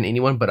not offend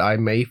anyone, but I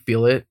may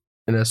feel it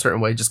in a certain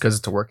way just because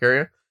it's a work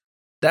area.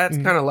 That's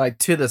kind of like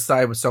to the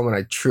side with someone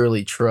I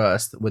truly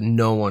trust with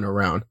no one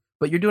around.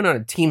 But you're doing it on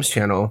a Teams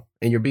channel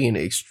and you're being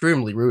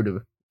extremely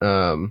rude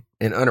and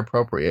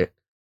inappropriate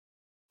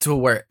to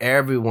where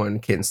everyone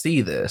can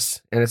see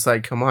this. And it's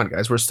like, come on,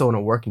 guys, we're still in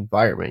a work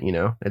environment, you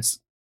know? It's,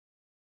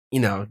 you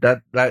know,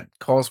 that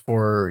calls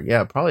for,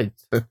 probably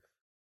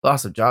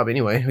loss of job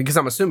anyway, because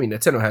I'm assuming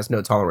Nintendo has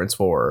no tolerance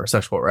for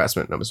sexual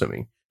harassment, I'm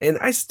assuming. And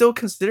I still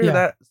consider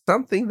that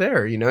something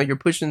there, you know? You're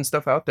pushing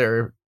stuff out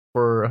there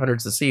for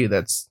hundreds to see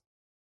that's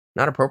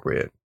not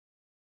appropriate.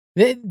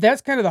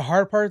 That's kind of the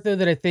hard part, though,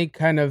 that I think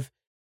kind of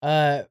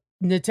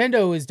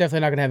Nintendo is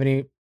definitely not going to have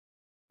any,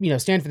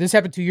 stand for. This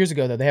happened 2 years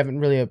ago, though. They haven't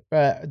really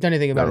done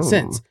anything about it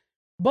since.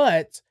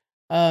 But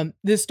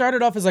this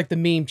started off as like the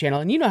meme channel.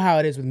 And you know how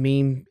it is with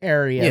meme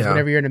areas. Yeah.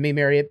 Whenever you're in a meme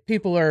area,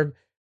 people are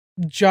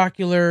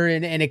jocular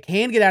and it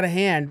can get out of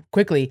hand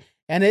quickly.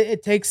 And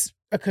it takes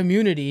a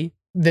community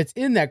that's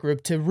in that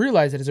group to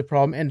realize it is a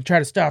problem and try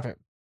to stop it.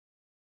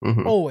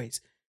 Always.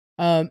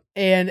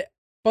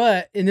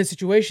 But in this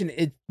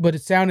situation, what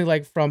it sounded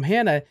like from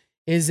Hannah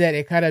is that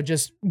it kind of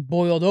just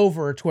boiled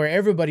over to where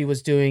everybody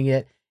was doing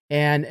it.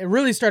 And it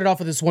really started off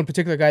with this one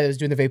particular guy that was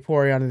doing the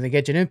Vaporeon and the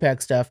Genshin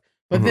Impact stuff.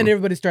 But then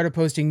everybody started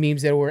posting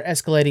memes that were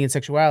escalating in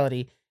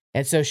sexuality.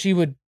 And so she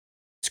would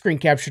screen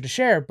capture to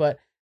share. But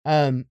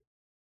I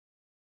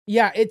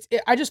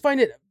just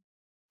find it,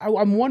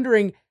 I'm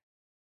wondering,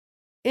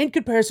 in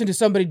comparison to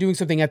somebody doing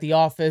something at the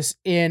office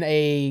in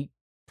a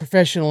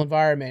professional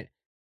environment,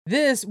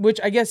 this, which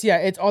I guess,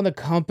 it's on the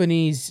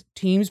company's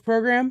Teams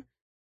program.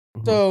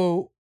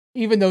 So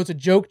even though it's a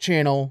joke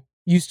channel,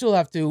 you still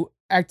have to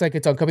act like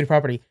it's on company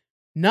property.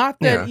 Not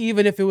that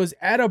even if it was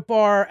at a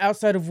bar,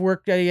 outside of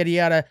work, yada, yada,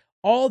 yada,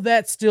 all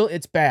that still,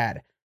 it's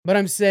bad. But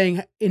I'm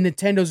saying in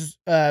Nintendo's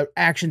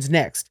actions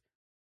next,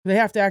 they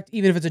have to act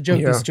even if it's a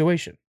joking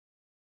situation.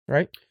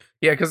 Right?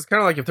 Yeah, because it's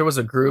kind of like if there was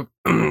a group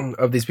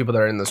of these people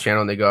that are in this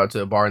channel and they go out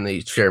to a bar and they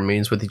share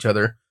memes with each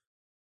other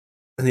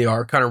and they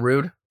are kind of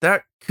rude,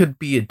 that could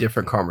be a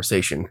different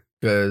conversation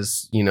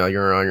because,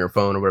 you're on your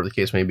phone or whatever the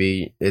case may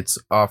be. It's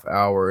off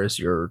hours,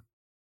 you're,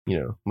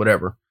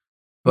 whatever.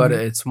 But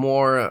it's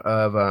more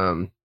of,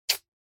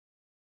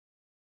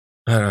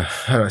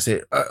 how do I say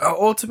it?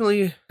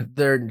 Ultimately,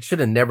 there should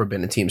have never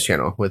been a Teams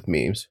channel with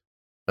memes.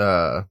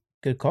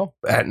 Good call.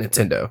 At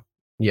Nintendo.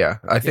 Yeah,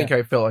 I think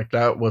I felt like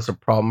that was a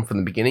problem from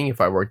the beginning.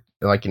 If I worked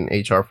like in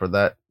HR for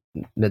that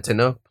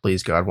Nintendo,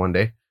 please God, one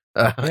day.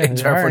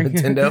 HR for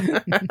Nintendo.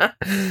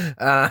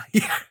 I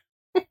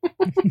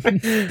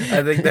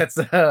think that's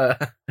they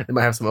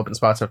might have some open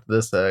spots after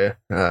this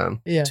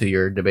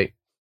 2-year debate.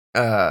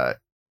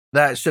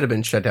 That should have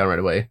been shut down right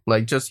away.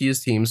 Like, just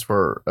use Teams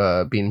for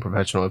being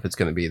professional if it's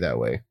going to be that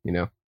way,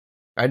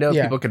 I know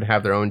people can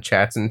have their own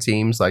chats in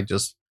Teams, like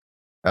just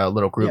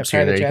little groups here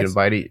and there. You can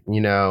invite it,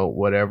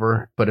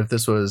 whatever. But if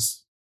this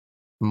was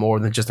more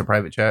than just a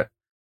private chat,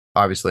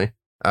 obviously,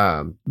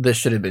 this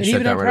should have been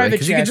shut down right away,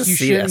 because you can just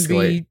see it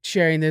escalate. Be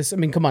sharing this. I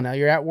mean, come on now,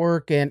 you're at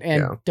work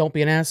and don't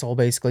be an asshole,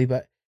 basically.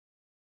 But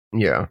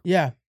yeah.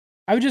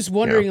 I was just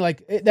wondering,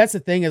 like, that's the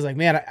thing is, like,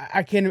 man,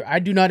 I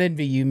do not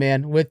envy you,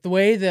 man. With the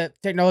way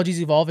that technology is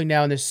evolving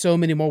now, and there's so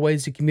many more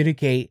ways to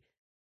communicate,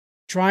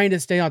 trying to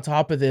stay on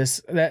top of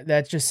this,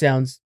 that just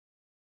sounds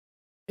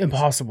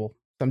impossible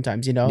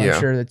sometimes, I'm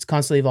sure that's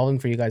constantly evolving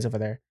for you guys over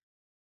there.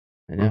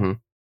 I know.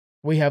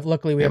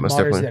 Luckily we have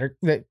modders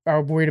that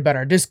are worried about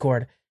our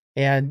Discord,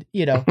 and,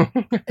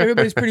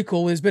 everybody's pretty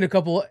cool. There's been a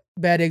couple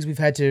bad eggs we've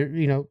had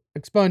to,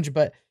 expunge,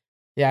 but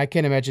I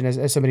can't imagine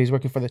as somebody who's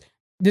working for this.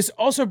 This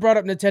also brought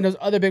up Nintendo's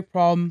other big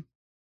problem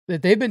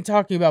that they've been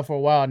talking about for a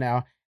while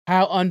now,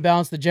 how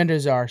unbalanced the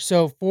genders are.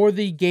 So for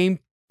the game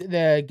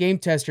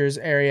testers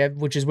area,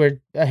 which is where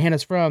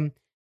Hannah's from,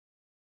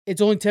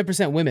 it's only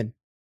 10% women.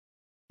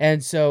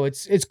 And so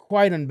it's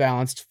quite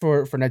unbalanced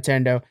for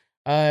Nintendo.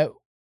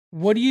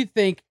 What do you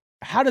think?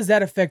 How does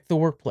that affect the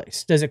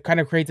workplace? Does it kind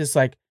of create this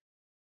like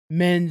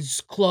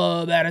men's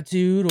club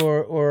attitude,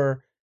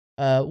 or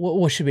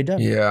what should be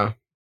done? Yeah.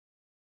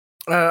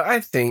 I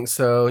think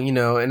so,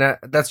 and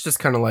that's just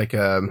kind of like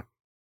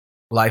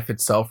life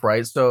itself,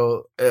 right?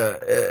 So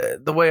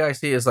the way I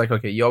see it is like,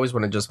 okay, you always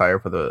want to just hire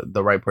for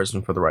the right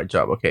person for the right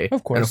job, okay?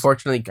 Of course. And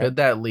unfortunately, could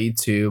that lead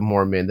to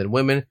more men than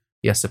women?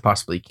 Yes, it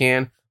possibly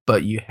can,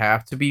 but you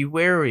have to be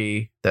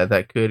wary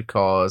that could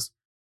cause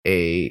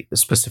a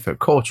specific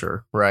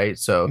culture, right?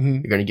 So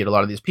you're going to get a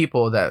lot of these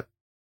people that,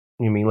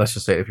 let's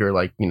just say if you're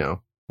like,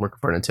 working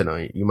for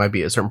Nintendo, you might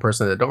be a certain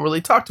person that don't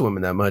really talk to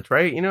women that much,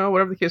 right?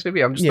 Whatever the case may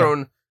be. I'm just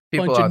throwing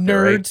people bunch out of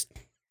there, nerds.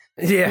 Right?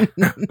 Yeah,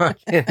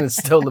 and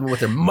still living with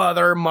their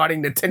mother,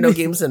 modding Nintendo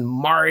games and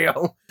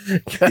Mario.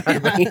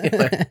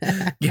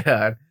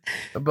 God.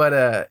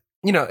 But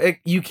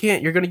you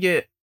can't. You're gonna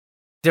get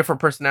different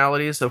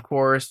personalities, of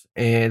course,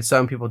 and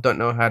some people don't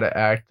know how to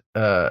act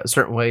a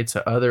certain way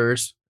to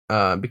others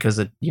because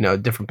of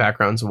different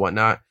backgrounds and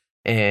whatnot.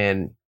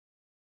 And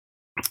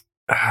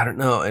I don't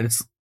know. And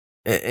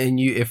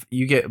if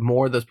you get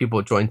more of those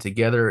people joined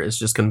together, it's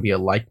just going to be a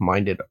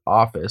like-minded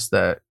office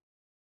that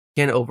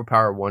can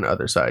overpower one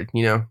other side,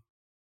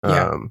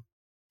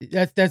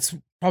 That's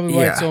Probably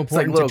why it's so it's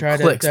like important to little try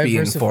to clicks being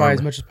diversify as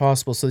formed. much as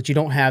possible so that you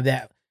don't have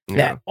that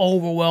Yeah,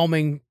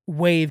 overwhelming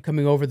wave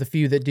coming over the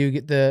few that do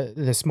get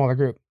the smaller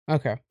group.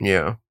 Okay.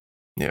 yeah,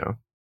 yeah.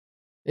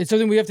 It's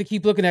something we have to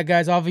keep looking at,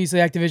 guys. Obviously,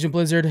 Activision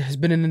Blizzard has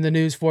been in the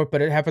news for it,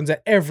 but it happens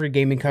at every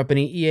gaming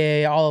company,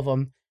 EA, all of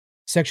them.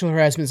 Sexual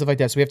harassment, stuff like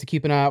that. So we have to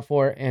keep an eye out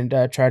for it and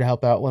try to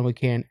help out when we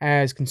can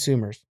as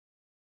consumers.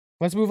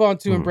 Let's move on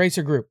to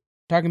Embracer Group.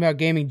 Talking about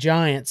gaming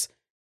giants.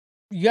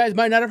 You guys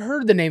might not have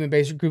heard the name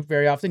Embracer Group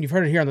very often. You've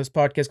heard it here on this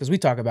podcast because we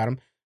talk about them.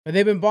 But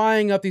they've been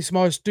buying up these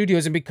smaller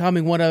studios and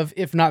becoming one of,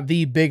 if not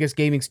the biggest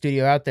gaming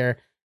studio out there,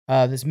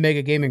 this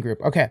mega gaming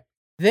group. Okay.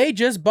 They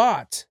just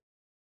bought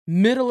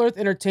Middle-earth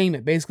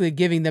Entertainment, basically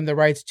giving them the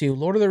rights to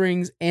Lord of the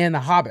Rings and The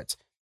Hobbit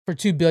for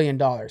 $2 billion.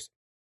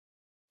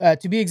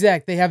 To be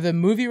exact, they have the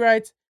movie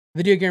rights,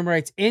 video game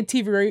rights, and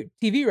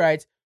TV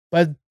rights,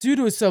 but due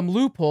to some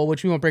loophole,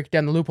 which we won't break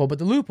down the loophole, but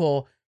the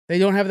loophole, they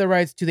don't have the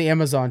rights to the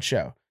Amazon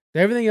show.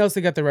 Everything else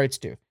they got the rights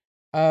to.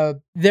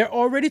 They're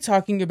already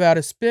talking about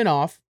a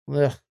spin-off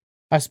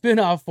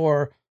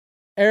for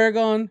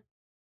Aragorn,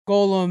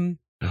 Gollum,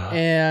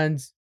 and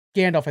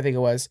Gandalf, I think it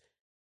was.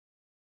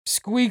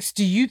 Squeaks,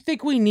 do you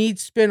think we need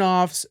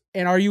spin-offs,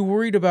 and are you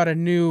worried about a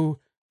new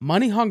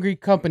money-hungry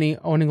company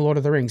owning Lord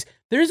of the Rings?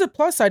 There's a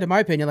plus side, in my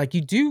opinion. Like,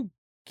 you do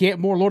get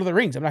more Lord of the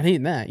Rings. I'm not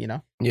hating that, you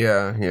know?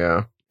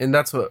 Yeah. And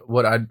that's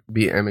what I'm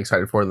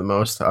excited for the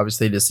most.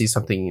 Obviously, to see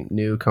something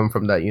new come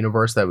from that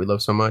universe that we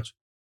love so much.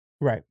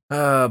 Right.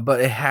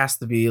 But it has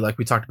to be, like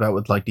we talked about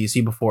with like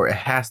DC before, it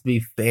has to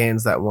be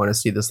fans that want to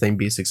see this thing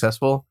be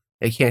successful.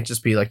 It can't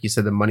just be, like you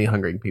said, the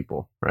money-hungry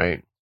people,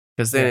 right?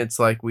 Because then it's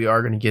like, we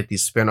are going to get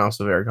these spin-offs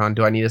of Aragorn.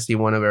 Do I need to see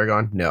one of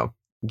Aragorn? No.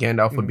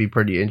 Gandalf would be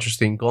pretty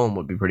interesting. Gollum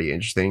would be pretty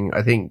interesting.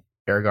 I think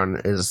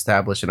Aragorn is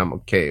established, and I'm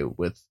okay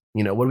with,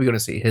 what are we going to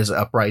see? His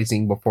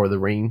uprising before the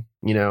ring,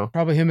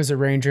 Probably him as a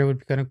ranger would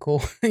be kind of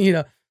cool,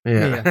 Yeah.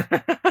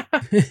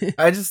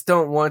 I just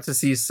don't want to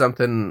see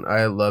something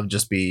I love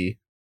just be,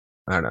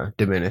 I don't know,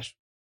 diminished.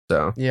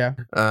 So, yeah.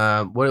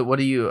 What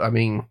do you, I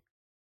mean,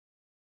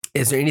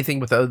 is there anything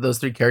with those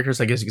three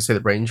characters? I guess you could say the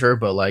Ranger,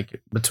 but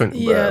like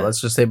let's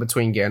just say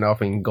between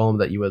Gandalf and Gollum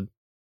that you would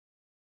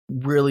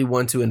really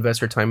want to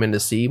invest your time in to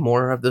see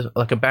more of the,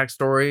 like a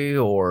backstory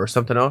or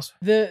something else.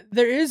 The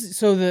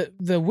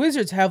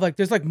wizards have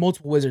there's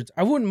multiple wizards.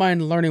 I wouldn't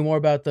mind learning more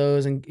about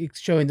those and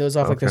showing those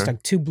off. Like there's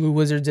like two blue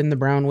wizards and the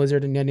brown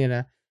wizard and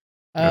yada.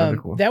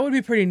 Cool. That would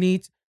be pretty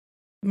neat.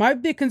 My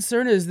big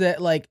concern is that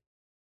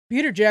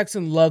Peter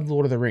Jackson loved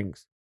Lord of the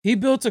Rings. He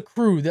built a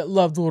crew that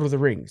loved Lord of the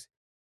Rings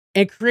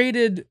and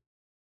created,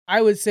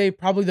 I would say,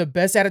 probably the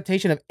best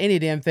adaptation of any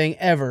damn thing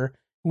ever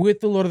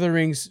with the Lord of the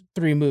Rings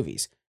 3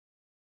 movies.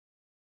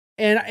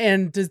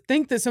 And to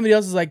think that somebody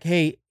else is like,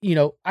 hey,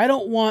 I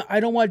don't want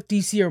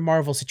DC or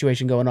Marvel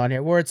situation going on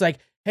here where it's like,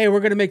 hey, we're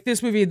going to make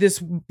this movie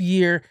this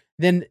year.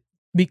 Then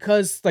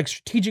because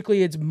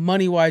strategically it's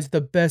money wise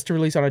the best to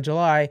release on a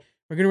July,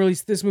 we're going to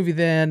release this movie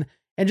then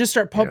and just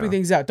start pumping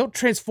things out. Don't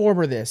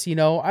Transformer this, I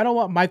don't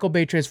want Michael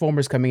Bay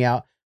Transformers coming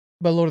out,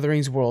 but Lord of the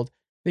Rings world,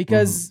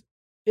 because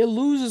it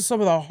loses some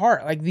of the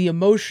heart, like the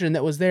emotion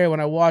that was there when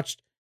I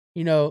watched,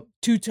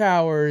 Two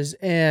Towers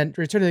and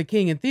Return of the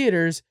King in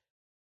theaters.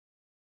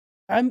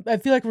 I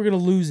feel like we're going to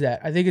lose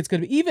that. I think it's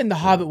going to be, even The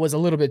Hobbit was a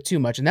little bit too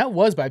much, and that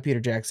was by Peter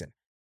Jackson.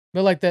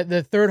 But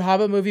the third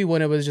Hobbit movie,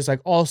 when it was just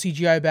all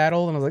CGI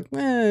battle, and I was like,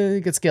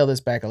 you could scale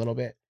this back a little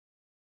bit.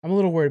 I'm a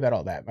little worried about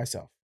all that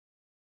myself.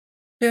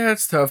 Yeah,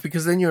 it's tough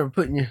because then you're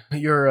putting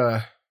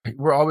we're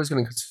always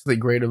going to consistently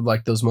grade of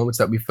those moments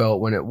that we felt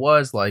when it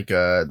was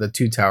the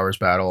Two Towers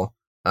battle.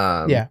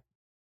 I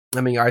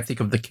mean, I think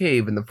of the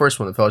cave in the first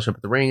one, the Fellowship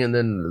of the Ring, and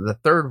then the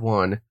third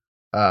one,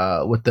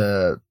 with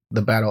the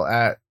battle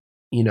at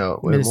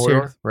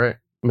Mordor, right?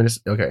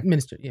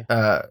 Minister,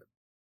 yeah.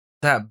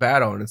 That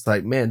battle, and it's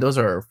like, man, those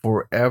are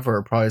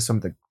forever probably some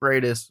of the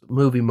greatest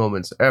movie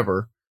moments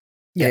ever.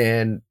 Yeah.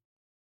 And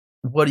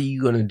what are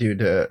you going to do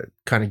to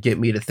kind of get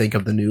me to think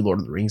of the new Lord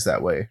of the Rings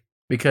that way?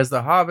 Because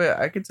The Hobbit,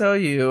 I can tell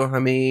you, I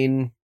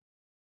mean,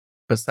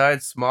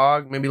 besides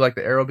Smaug, maybe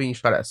the arrow being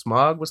shot at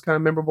Smaug was kind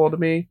of memorable to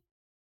me.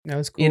 That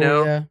was cool,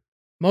 yeah.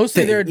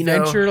 Mostly their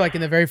adventure,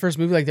 in the very first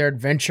movie, their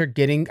adventure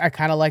getting, I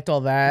kind of liked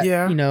all that.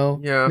 Yeah.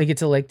 They get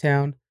to Lake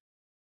Town.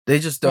 They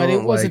just don't. But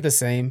it wasn't the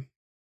same.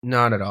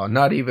 Not at all.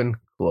 Not even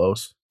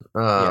close.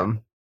 So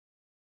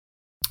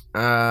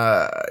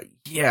I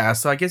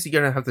guess you're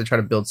gonna have to try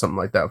to build something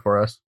like that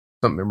for us.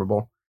 Something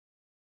memorable.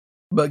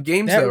 But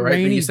games though, right?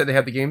 You said they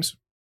have the games?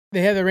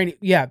 They have the rainy,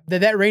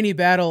 that rainy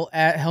battle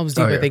at Helm's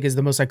Deep, I think, is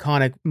the most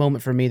iconic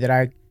moment for me that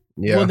I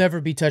will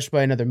never be touched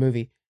by another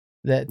movie.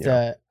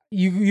 That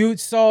you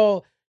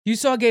saw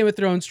Game of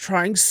Thrones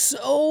trying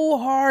so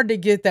hard to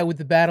get that with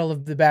the Battle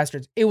of the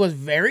Bastards. It was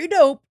very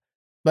dope,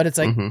 but it's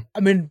I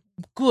mean,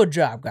 good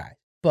job, guys.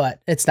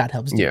 But it's not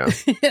Helm's Deep.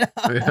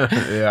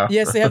 Yeah.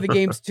 Yes, they have the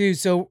games too.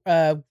 So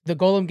the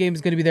Golem game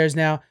is going to be theirs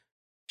now.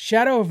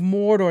 Shadow of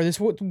Mordor, this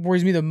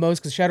worries me the most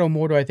because Shadow of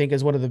Mordor, I think,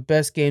 is one of the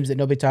best games that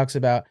nobody talks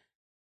about.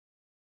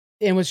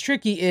 And what's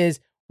tricky is,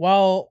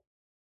 while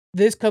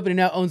this company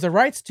now owns the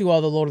rights to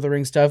all the Lord of the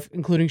Rings stuff,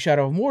 including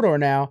Shadow of Mordor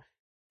now.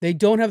 They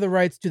don't have the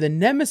rights to the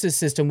Nemesis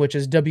system, which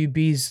is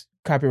WB's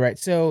copyright.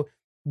 So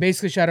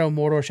basically Shadow of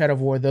Mordor, Shadow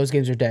of War, those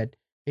games are dead.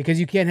 Because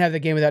you can't have the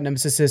game without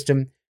Nemesis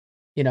system.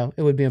 You know,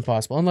 it would be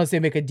impossible. Unless they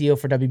make a deal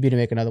for WB to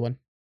make another one.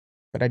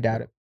 But I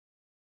doubt it.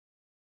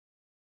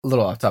 A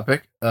little off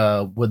topic.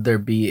 Would there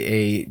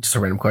be just a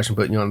random question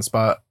putting you on the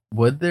spot?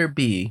 Would there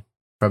be,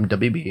 from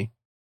WB,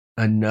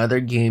 another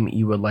game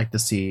you would like to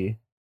see,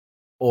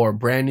 or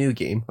brand new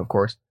game, of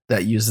course,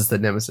 that uses the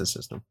Nemesis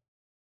system?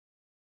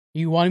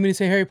 You wanted me to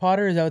say Harry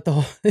Potter? Is that what the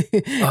whole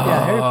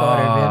yeah, Harry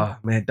Potter,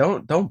 man.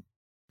 Don't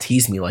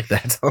tease me like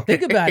that.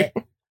 Think about it.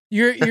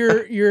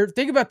 You're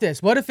think about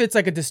this. What if it's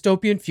like a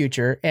dystopian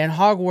future and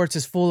Hogwarts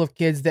is full of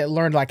kids that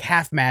learn like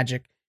half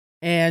magic,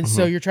 and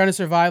so you're trying to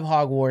survive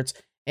Hogwarts,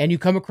 and you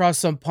come across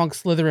some punk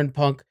Slytherin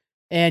punk,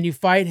 and you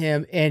fight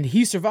him, and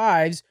he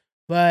survives,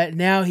 but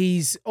now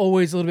he's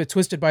always a little bit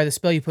twisted by the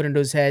spell you put into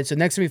his head. So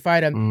next time you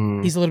fight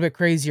him, he's a little bit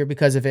crazier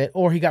because of it,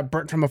 or he got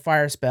burnt from a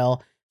fire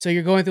spell. So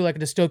you're going through like a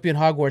dystopian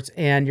Hogwarts,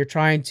 and you're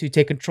trying to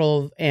take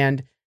control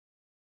and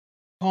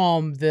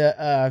calm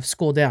the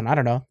school down. I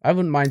don't know. I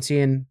wouldn't mind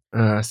seeing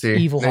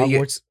evil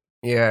Hogwarts.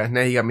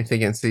 Now you got me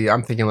thinking. See,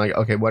 I'm thinking like,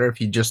 okay, what if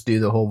you just do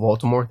the whole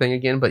Voldemort thing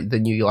again, but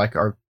then you like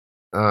are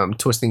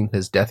twisting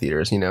his Death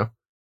Eaters, you know?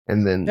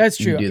 And then that's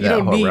true. You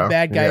don't need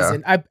bad guys,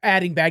 and I'm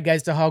adding bad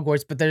guys to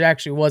Hogwarts, but there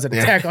actually was an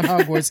attack on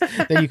Hogwarts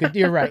that you could.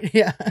 You're right.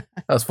 Yeah, that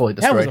was fully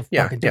destroyed. That was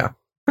a fucking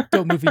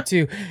dope movie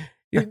too.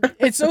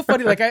 It's so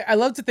funny. Like I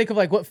love to think of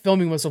like what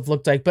filming must have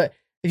looked like, but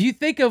if you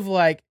think of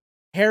like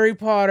Harry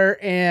Potter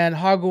and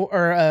Hogwarts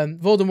or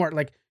Voldemort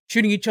like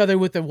shooting each other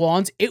with the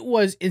wands, it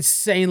was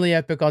insanely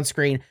epic on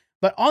screen.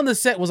 But on the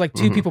set was like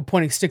two people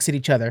pointing sticks at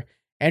each other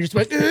and just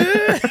like,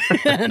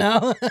 you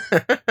know.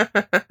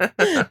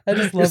 I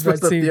just love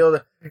that scene.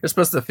 You're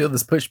supposed to feel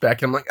this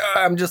pushback. I'm like,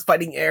 I'm just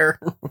fighting air.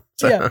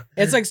 So. Yeah,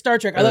 it's like Star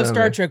Trek. I love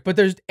Star Trek, but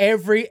there's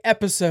every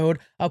episode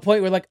a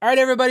point where like, all right,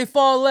 everybody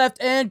fall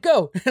left and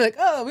go. Like,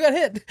 oh, we got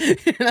hit.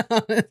 You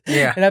know?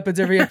 Yeah, it happens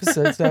every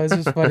episode. So it's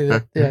just funny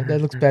that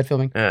that looks bad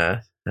filming.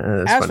 As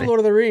funny. For Lord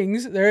of the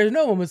Rings, there is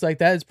no moments like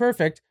that. It's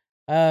perfect.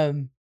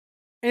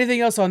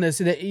 Anything else on this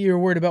that you're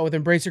worried about with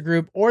Embracer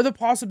Group or the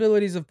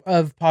possibilities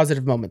of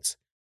positive moments?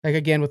 Like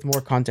again, with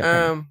more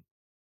content.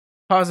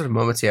 Positive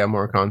moments, yeah,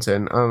 more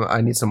content.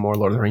 I need some more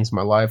Lord of the Rings in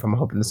my life. I'm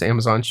hoping this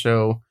Amazon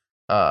show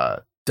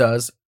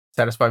does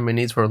satisfy my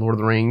needs for Lord of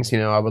the Rings. You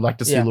know, I would like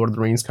to see Lord of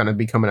the Rings kind of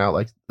be coming out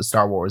like the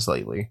Star Wars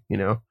lately, you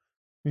know.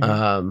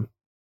 And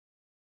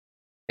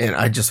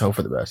I just hope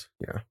for the best.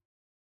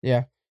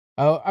 Yeah.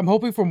 I'm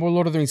hoping for more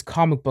Lord of the Rings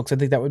comic books. I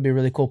think that would be a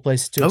really cool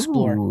place to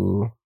explore.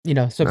 Ooh, you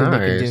know, something they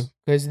can do,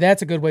 because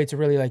that's a good way to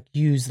really like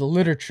use the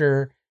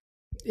literature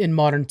in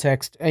modern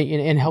text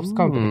and helps the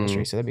comic book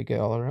industry. So that'd be good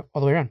all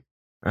the way around.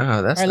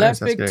 Oh, that's nice.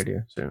 That's a good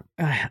idea. Sure.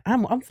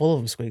 I'm full of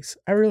them, Squeaks.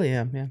 I really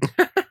am, man.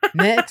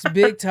 Next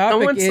big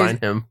topic is sign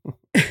him.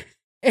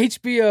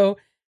 HBO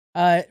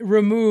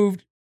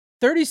removed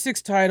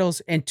 36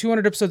 titles and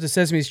 200 episodes of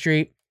Sesame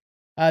Street.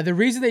 The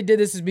reason they did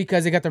this is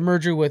because they got the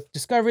merger with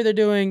Discovery they're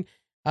doing.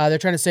 They're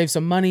trying to save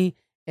some money.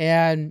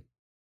 And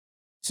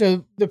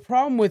so the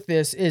problem with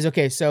this is,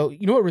 okay, so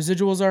you know what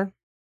residuals are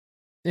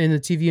in the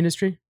TV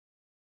industry?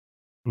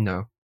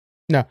 No.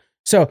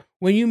 So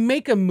when you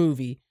make a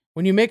movie,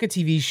 when you make a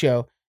TV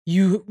show,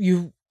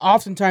 you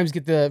oftentimes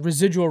get the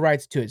residual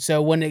rights to it.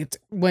 So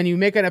when you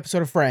make an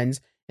episode of Friends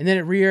and then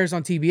it re-airs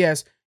on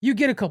TBS, you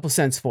get a couple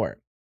cents for it.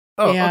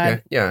 Oh,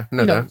 okay. Yeah.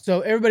 No.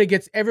 So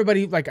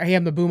everybody like, I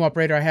am the boom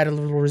operator. I had a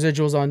little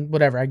residuals on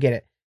whatever. I get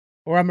it.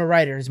 Or I'm a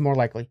writer is more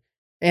likely.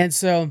 And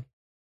so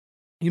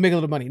you make a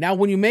little money. Now,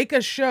 when you make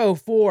a show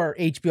for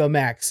HBO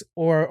Max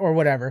or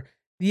whatever,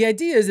 the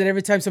idea is that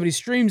every time somebody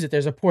streams it,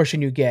 there's a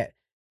portion you get.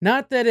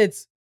 Not that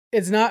it's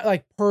not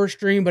like per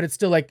stream, but it's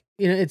still like,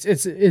 you know,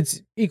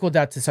 it's equaled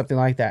out to something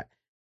like that.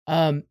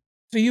 So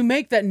you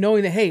make that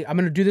knowing that, hey, I'm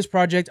going to do this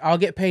project. I'll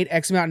get paid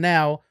X amount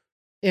now.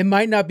 It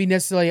might not be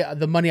necessarily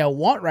the money I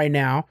want right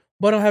now,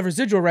 but I'll have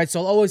residual rights.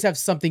 So I'll always have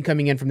something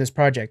coming in from this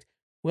project.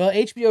 Well,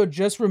 HBO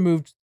just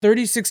removed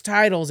 36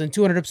 titles and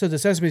 200 episodes of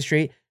Sesame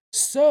Street,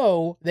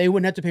 so they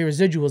wouldn't have to pay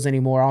residuals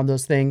anymore on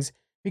those things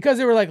because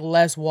they were like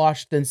less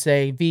watched than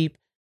say Veep.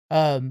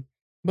 But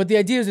the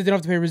idea is that they don't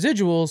have to pay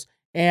residuals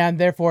and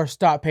therefore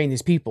stop paying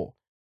these people.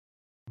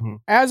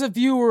 As a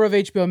viewer of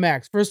HBO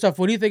Max, first off,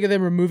 what do you think of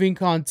them removing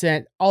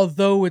content,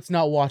 although it's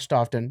not watched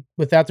often,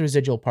 without the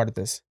residual part of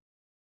this?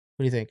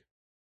 What do you think?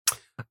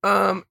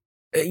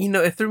 You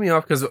know, it threw me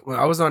off because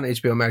I was on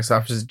HBO Max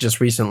office just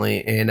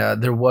recently, and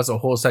there was a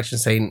whole section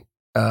saying,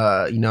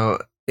 you know,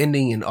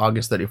 ending in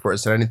August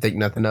 31st, and I didn't think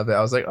nothing of it.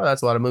 I was like, oh,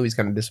 that's a lot of movies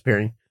kind of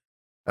disappearing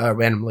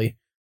randomly.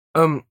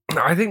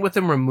 I think with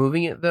them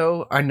removing it,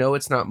 though, I know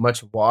it's not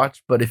much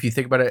watch, but if you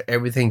think about it,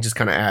 everything just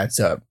kind of adds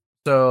up.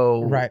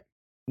 So, right.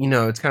 You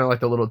know, it's kind of like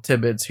the little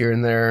tidbits here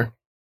and there.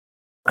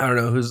 I don't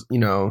know who's, you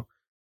know,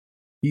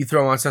 you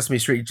throw on Sesame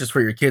Street just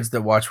for your kids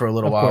to watch for a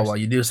little while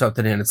you do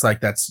something, and it's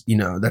like that's, you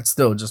know, that's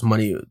still just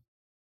money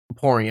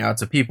pouring out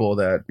to people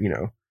that, you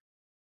know,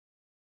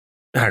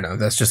 I don't know,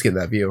 that's just getting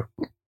that view.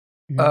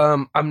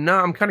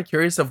 I'm kind of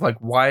curious of like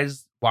why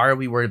are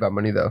we worried about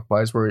money though?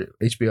 Why is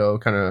HBO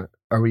kind of,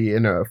 are we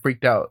in a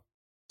freaked out,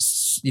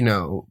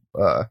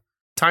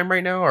 time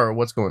right now, or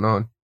what's going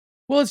on?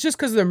 Well, it's just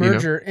because of the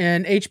merger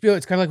and HBO.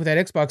 It's kind of like with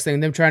that Xbox thing,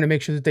 them trying to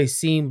make sure that they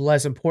seem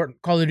less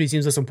important. Call of Duty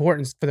seems less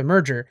important for the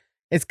merger.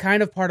 It's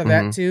kind of part of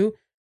that too.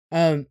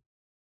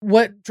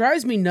 What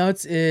drives me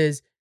nuts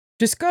is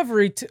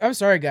Discovery. I'm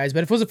sorry, guys,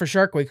 but if it wasn't for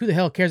Shark Week, who the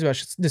hell cares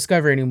about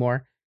Discovery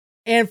anymore?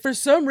 And for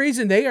some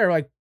reason, they are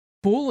like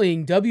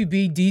bullying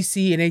WB,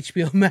 DC, and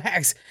HBO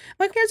Max. I'm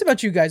like, who cares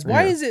about you guys?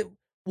 Why is it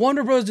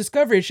Warner Bros.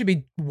 Discovery? It should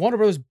be Warner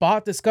Bros.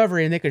 Bought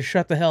Discovery, and they could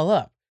shut the hell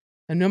up.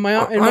 And in my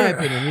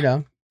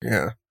opinion,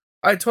 Yeah.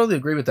 I totally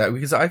agree with that,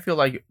 because I feel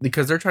like,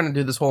 because they're trying to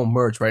do this whole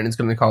merge, right? And it's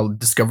going to be called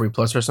Discovery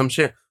Plus or some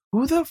shit.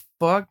 Who the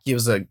fuck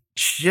gives a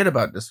shit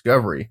about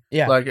Discovery?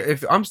 Yeah.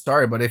 Like, I'm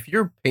sorry, but if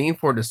you're paying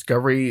for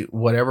Discovery,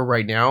 whatever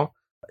right now,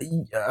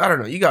 I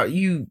don't know. You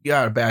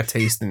got a bad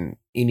taste in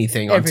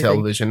anything on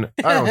television.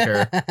 I don't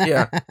care.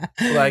 Yeah.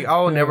 Like,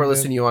 I'll never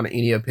listen to you on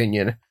any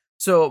opinion.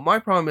 So my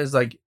problem is,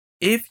 like,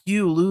 if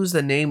you lose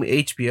the name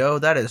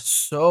HBO, that is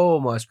so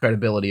much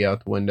credibility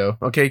out the window.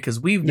 Okay, because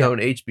we've known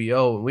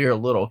HBO when we were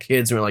little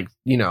kids, and we're like,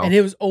 and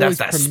it was always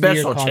that's that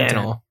special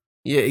channel.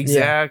 Yeah,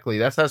 exactly.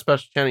 That's that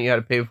special channel you had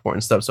to pay for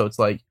and stuff. So it's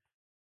like,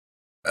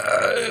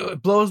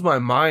 it blows my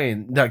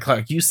mind that,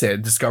 like you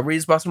said, Discovery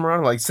is bossing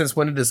around. Like, since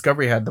when did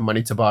Discovery had the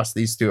money to boss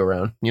these two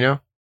around?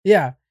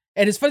 Yeah.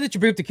 And it's funny that you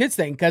bring up the kids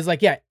thing, because, like,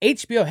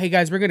 HBO, hey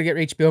guys, we're gonna get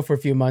HBO for a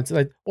few months,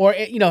 like, or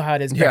you know how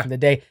it is back in the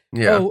day.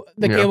 Yeah. Oh,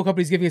 the cable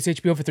company's giving us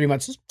HBO for 3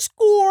 months.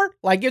 Score,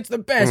 like, it's the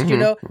best,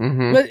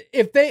 But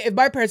if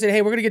my parents said,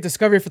 hey, we're gonna get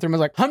Discovery for 3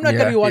 months, like, I'm not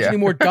gonna be watching any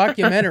more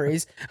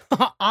documentaries.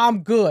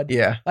 I'm good.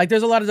 Yeah. Like,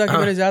 there's a lot of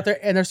documentaries out there,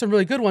 and there's some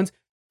really good ones.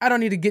 I don't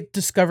need to get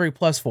Discovery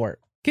Plus for it.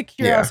 Get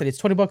curiosity.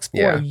 It's $20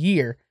 for a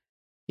year.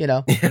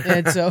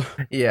 And so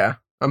yeah,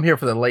 I'm here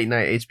for the late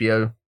night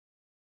HBO.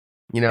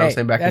 What I'm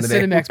saying, back in the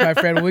day. That's Cinemax, my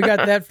friend. When we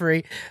got that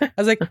free, I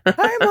was like,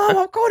 hi, Mom,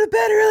 I'm going to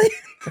bed early.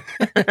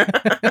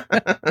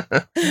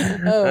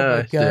 Oh,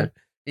 my God. Shit.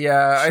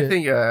 Yeah, shit. I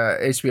think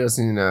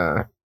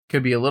HBO's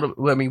could be a little,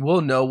 I mean,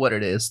 we'll know what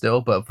it is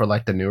still, but for,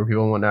 like, the newer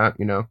people and whatnot,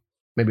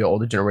 maybe an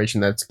older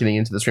generation that's getting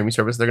into the streaming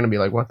service, they're going to be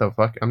like, what the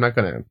fuck? I'm not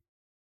going to,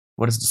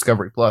 what is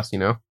Discovery Plus,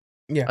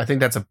 Yeah. I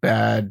think that's a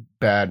bad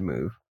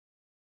move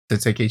to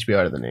take HBO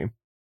out of the name.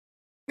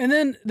 And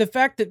then the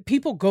fact that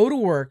people go to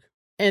work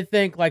and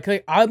think, like,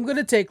 hey, I'm going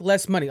to take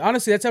less money.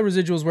 Honestly, that's how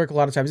residuals work a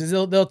lot of times. Is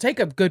they'll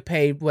take a good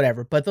pay,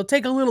 whatever, but they'll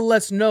take a little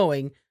less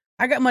knowing,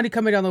 I got money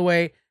coming down the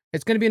way.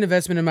 It's going to be an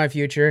investment in my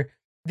future.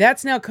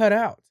 That's now cut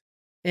out.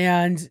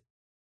 And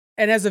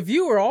as a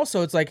viewer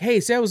also, it's like, hey,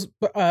 say I was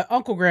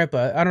Uncle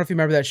Grandpa. I don't know if you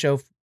remember that show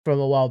from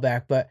a while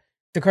back, but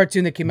the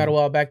cartoon that came out a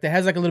while back that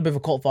has like a little bit of a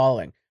cult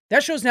following.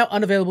 That show's now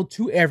unavailable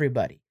to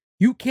everybody.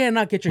 You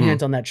cannot get your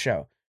hands on that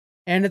show.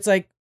 And it's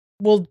like,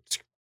 well,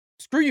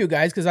 screw you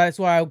guys, because that's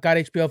why I got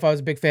HBO if I was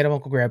a big fan of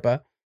Uncle Grandpa.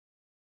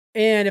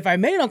 And if I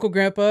made Uncle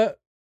Grandpa,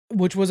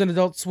 which was an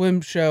Adult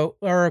Swim show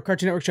or a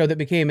Cartoon Network show that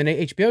became an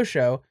HBO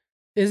show,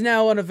 is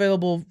now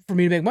unavailable for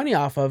me to make money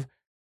off of,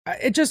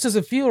 it just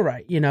doesn't feel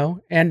right,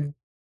 And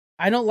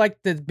I don't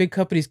like that big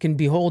companies can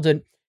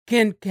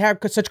have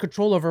such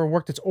control over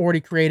work that's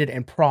already created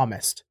and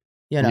promised,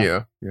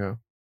 Yeah.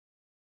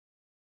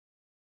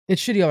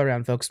 It's shitty all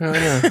around, folks.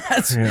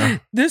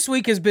 This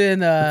week has been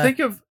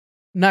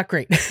not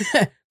great.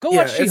 Go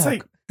watch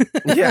She-Hulk.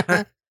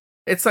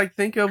 It's like,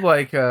 think of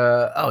like,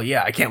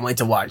 I can't wait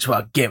to watch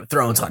Game of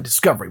Thrones on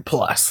Discovery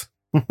Plus.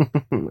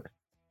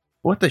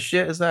 What the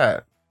shit is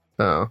that?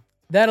 Oh.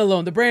 That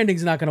alone, the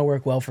branding's not going to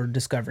work well for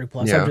Discovery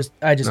Plus. Yeah,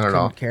 I just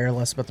couldn't care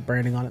less about the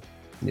branding on it.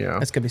 Yeah.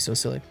 That's going to be so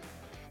silly.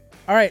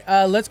 All right,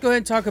 let's go ahead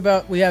and talk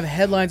about, we have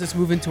headlines. Let's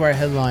move into our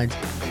headlines.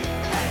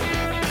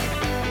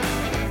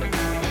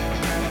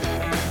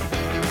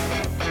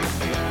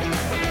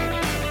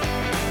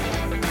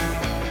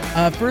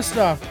 First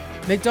off,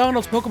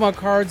 McDonald's Pokemon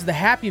cards, the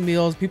Happy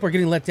Meals, people are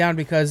getting let down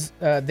because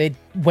they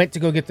went to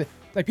go get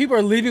people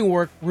are leaving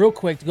work real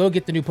quick to go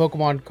get the new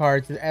Pokemon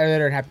cards that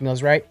are in Happy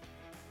Meals, right?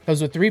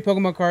 Those were 3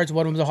 Pokemon cards,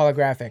 one of them's a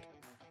holographic.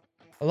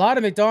 A lot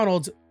of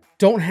McDonald's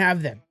don't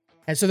have them.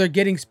 And so they're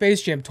getting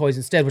Space Jam toys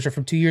instead, which are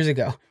from 2 years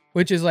ago,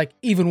 which is like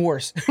even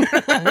worse.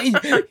 You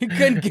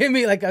couldn't give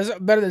me like a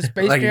better than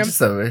Space Jam.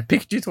 Just a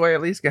Pikachu toy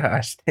at least,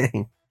 gosh,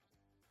 dang.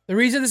 The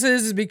reason this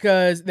is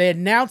because they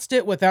announced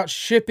it without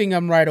shipping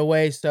them right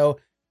away. So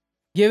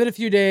give it a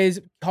few days.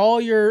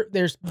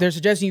 They're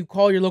suggesting you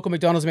call your local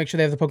McDonald's and make sure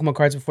they have the Pokemon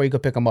cards before you go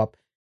pick them up.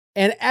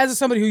 And as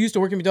somebody who used to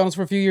work at McDonald's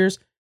for a few years,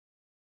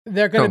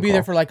 they're going to be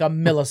there for like a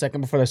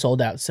millisecond before they're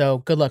sold out. So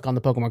good luck on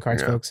the Pokemon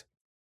cards, folks.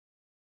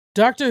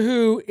 Doctor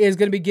Who is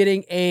going to be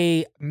getting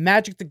a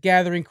Magic the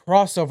Gathering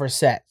crossover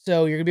set.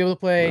 So you're going to be able to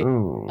play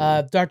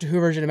Doctor Who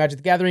version of Magic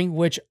the Gathering,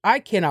 which I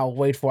cannot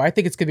wait for. I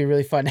think it's going to be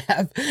really fun to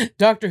have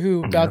Doctor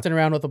Who bouncing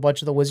around with a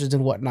bunch of the wizards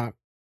and whatnot.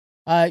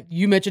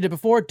 You mentioned it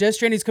before. Death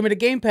Stranding's coming to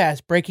Game Pass,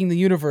 breaking the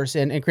universe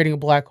and creating a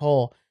black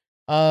hole.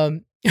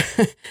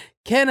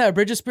 Kenna,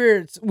 Bridge of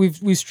Spirits,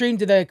 we've streamed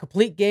the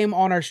complete game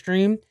on our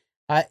stream.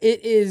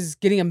 It is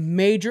getting a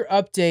major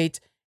update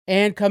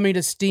and coming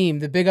to Steam.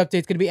 The big update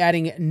is going to be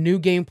adding New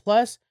Game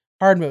Plus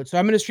hard mode. So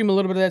I'm going to stream a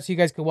little bit of that so you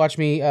guys can watch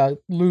me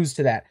lose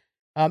to that.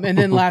 And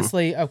then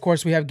lastly, of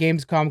course, we have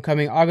Gamescom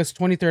coming August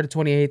 23rd to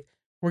 28th.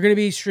 We're going to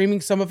be streaming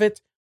some of it,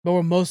 but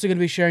we're mostly going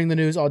to be sharing the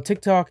news on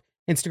TikTok,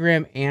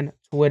 Instagram, and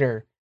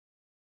Twitter.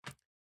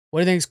 What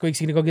do you think, Squeaks?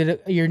 You going to go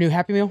get your new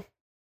Happy Meal?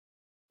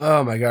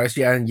 Oh my gosh,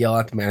 yeah, and yell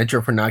at the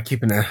manager for not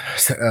keeping a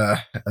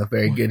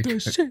very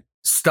good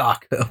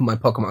stock of my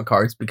Pokemon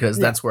cards, because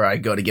that's where I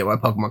go to get my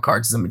Pokemon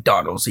cards, is at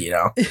McDonald's, you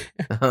know.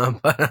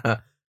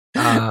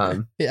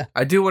 Yeah.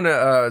 I do want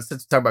to,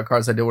 since we talk about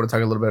cards, I do want to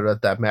talk a little bit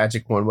about that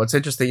Magic one. What's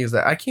interesting is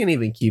that I can't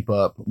even keep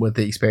up with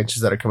the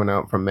expansions that are coming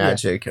out from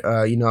Magic.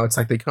 You know, it's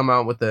like they come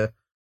out with the,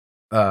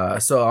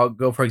 so I'll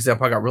go, for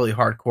example, I got really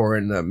hardcore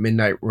in the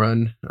Midnight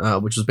Run,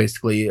 which was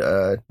basically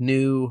a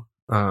new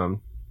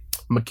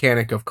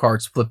mechanic of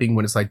cards flipping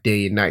when it's like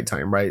day and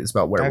nighttime, right? It's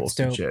about werewolves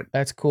and shit.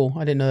 That's cool.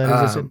 I didn't know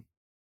that existed.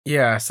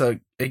 Yeah, so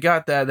it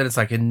got that. Then it's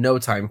like in no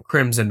time,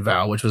 Crimson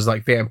Vow, which was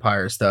like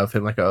vampire stuff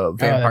and like a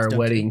vampire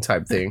wedding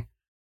type thing,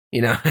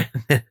 you know.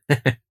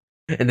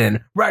 And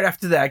then right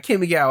after that,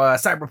 Kamigawa,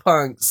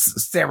 Cyberpunk,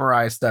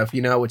 Samurai stuff,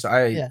 you know, which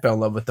I fell in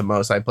love with the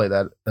most. I play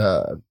that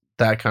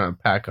that kind of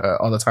pack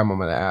all the time on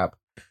my app.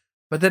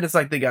 But then it's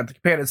like they got the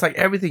companion. It's like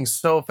everything's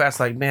so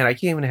fast. Like, man, I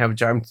can't even have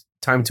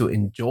time to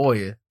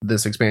enjoy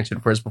this expansion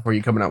first before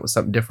you're coming out with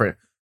something different.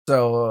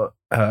 So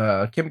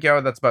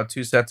Kamigawa, that's about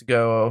 2 sets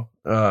ago.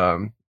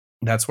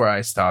 That's where I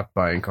stopped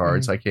buying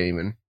cards. I can't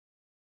even.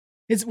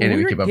 It's when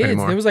we were kids,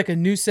 anymore. There was like a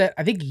new set,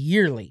 I think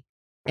yearly,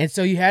 and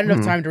so you had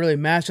enough time to really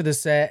master the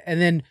set, and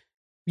then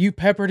you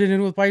peppered it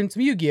in with buying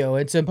some Yu-Gi-Oh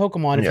and some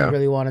Pokemon if you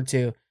really wanted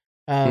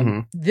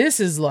to. This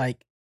is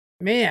like,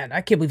 man,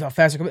 I can't believe how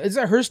fast it's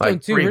like Hearthstone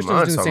too.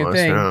 Hearthstone's doing the same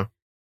thing,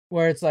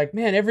 where it's like,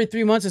 man, every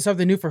 3 months is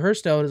something new for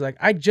Hearthstone. It's like,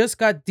 I just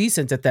got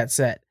decent at that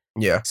set.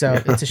 Yeah,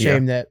 so it's a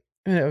shame that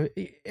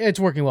it's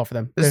working well for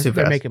them.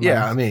 They're making money.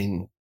 Yeah, I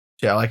mean.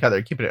 Yeah, I like how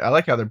they're keeping it. I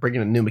like how they're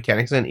bringing in new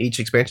mechanics in each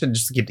expansion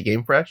just to keep the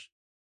game fresh.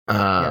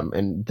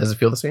 And does it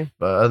feel the same?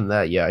 But other than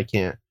that, yeah, I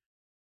can't.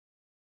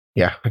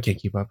 Yeah, I can't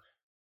keep up.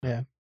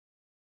 Yeah.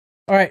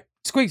 All right,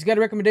 Squeaks, got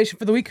a recommendation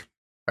for the week?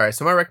 All right,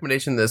 so my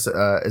recommendation this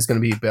is going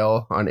to be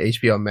Belle on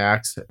HBO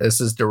Max. This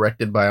is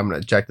directed by, I'm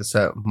going to check this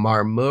out,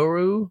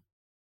 Mamoru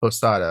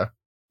Hosoda.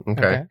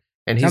 Okay.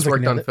 And he's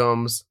worked on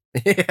films.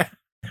 Yeah.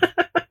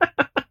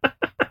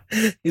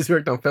 He's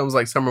worked on films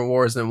like Summer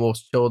Wars and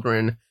Wolf's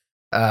Children.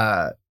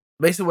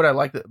 Basically, what I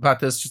like about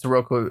this, just a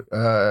real quick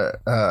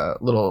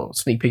little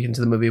sneak peek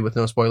into the movie with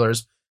no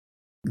spoilers.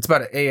 It's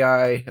about an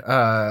AI.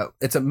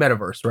 It's a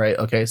metaverse, right?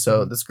 Okay,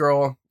 so this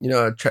girl, you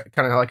know,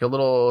 kind of like a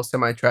little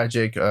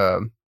semi-tragic,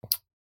 you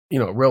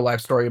know, real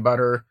life story about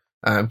her.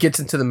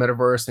 Gets into the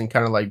metaverse and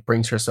kind of like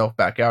brings herself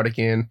back out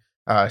again.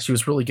 She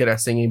was really good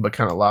at singing, but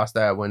kind of lost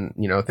that when,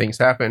 you know, things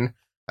happen.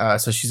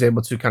 So she's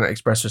able to kind of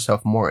express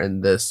herself more in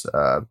this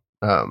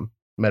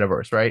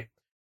metaverse, right?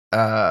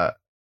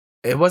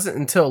 It wasn't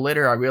until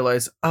later I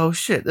realized, oh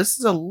shit, this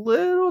is a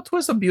little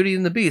twist of Beauty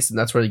and the Beast, and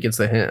that's where he gets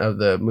the hint of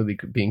the movie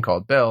being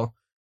called Belle.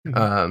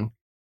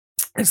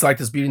 It's like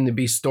this Beauty and the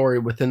Beast story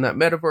within that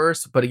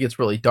metaverse, but it gets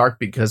really dark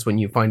because when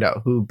you find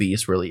out who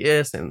Beast really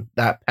is and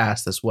that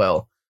past as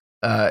well,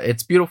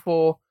 it's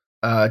beautiful.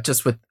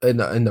 Just with in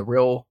the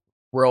real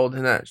world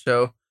in that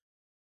show,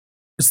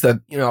 it's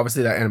that, you know,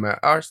 obviously that anime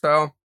art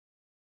style,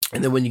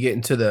 and then when you get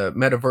into the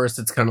metaverse,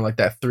 it's kind of like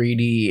that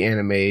 3D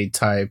anime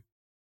type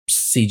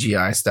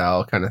CGI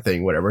style kind of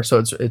thing, whatever.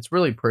 So it's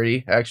really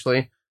pretty,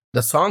 actually.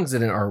 The songs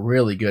in it are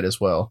really good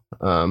as well.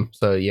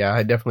 So yeah,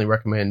 I definitely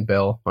recommend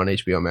Belle on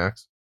HBO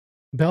Max.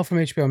 Belle from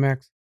HBO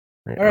Max.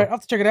 All right, I'll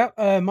have to check it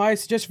out. My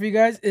suggestion for you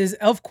guys is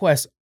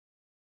ElfQuest.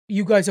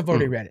 You guys have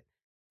already read it.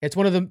 It's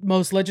one of the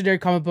most legendary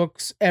comic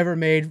books ever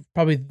made.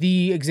 Probably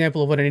the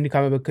example of what an indie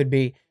comic book could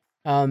be.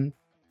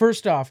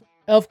 First off,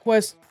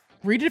 ElfQuest.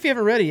 Read it if you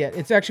haven't read it yet.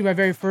 It's actually my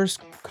very first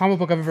comic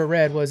book I've ever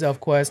read was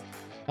ElfQuest.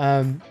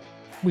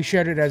 We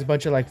shared it as a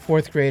bunch of like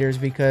fourth graders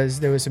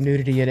because there was some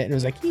nudity in it, and it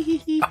was like hee hee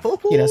hee,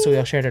 you know. So we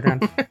all shared it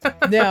around.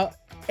 Now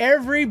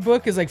every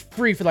book is like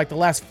free for like the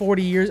last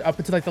 40 years, up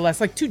until like the last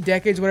like 2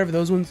 decades, whatever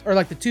those ones, or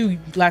like the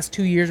last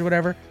 2 years or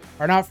whatever,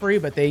 are not free,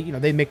 but they, you know,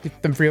 they make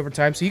them free over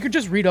time. So you could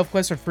just read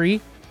ElfQuest for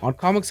free on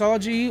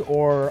Comixology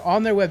or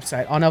on their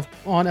website on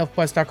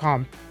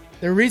elfquest.com.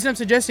 The reason I'm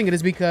suggesting it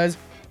is because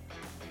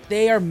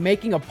they are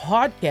making a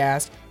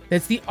podcast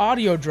that's the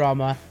audio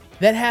drama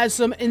that has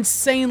some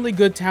insanely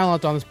good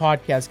talent on this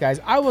podcast, guys.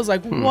 I was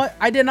like, what?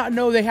 I did not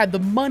know they had the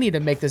money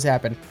to make this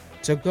happen.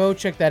 So go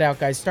check that out,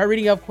 guys. Start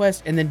reading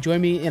ElfQuest and then join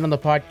me in on the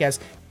podcast.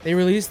 They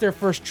released their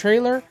first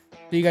trailer,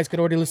 so you guys could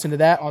already listen to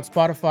that on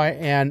Spotify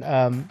and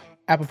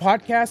Apple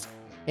Podcasts.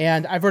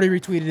 And I've already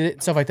retweeted it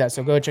and stuff like that.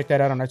 So go check that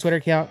out on our Twitter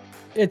account.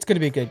 It's going to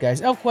be good, guys.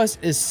 ElfQuest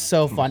is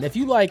so fun. If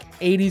you like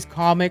 80s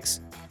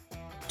comics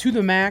to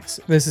the max,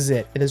 this is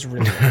it. It is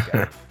really,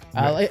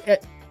 really good.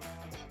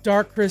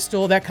 Dark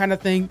Crystal, that kind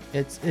of thing,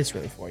 it's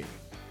really for you.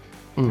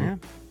 Yeah.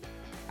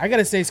 I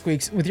gotta say,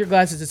 Squeaks, with your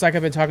glasses, it's like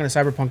I've been talking to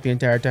Cyberpunk the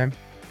entire time.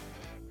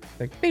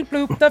 Like, beep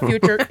bloop, the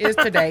future is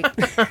today.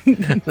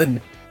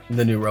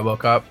 the new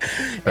RoboCop.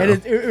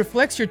 And it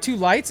reflects your two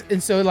lights,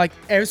 and so like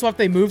every so often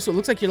they move, so it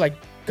looks like you're like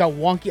got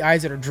wonky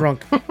eyes that are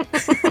drunk.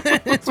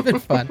 It's been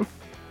fun.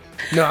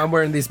 No, I'm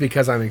wearing these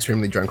because I'm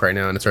extremely drunk right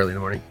now, and it's early in the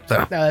morning. So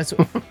no, that's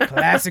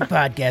classic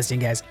podcasting,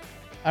 guys.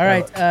 All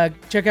right,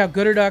 check out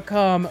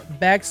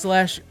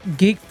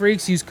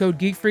gooder.com/geekfreaks. Use code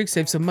geekfreaks,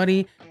 save some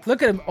money.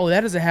 Look at him. Oh,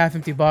 that is a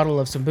half-empty bottle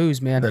of some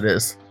booze, man. That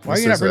is. Why are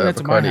you not bringing that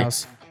to my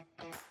house?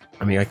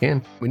 I mean, I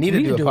can. We need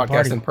to do a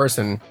podcast in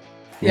person.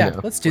 Yeah,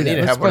 let's do that. We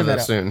need to have one of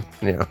those soon.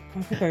 Yeah.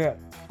 I think I got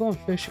go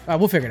fish.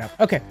 We'll figure it out.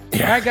 Okay.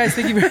 Yeah. All right, guys.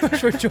 Thank you very much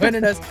for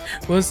joining us.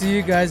 We'll see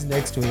you guys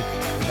next week.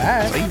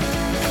 Bye.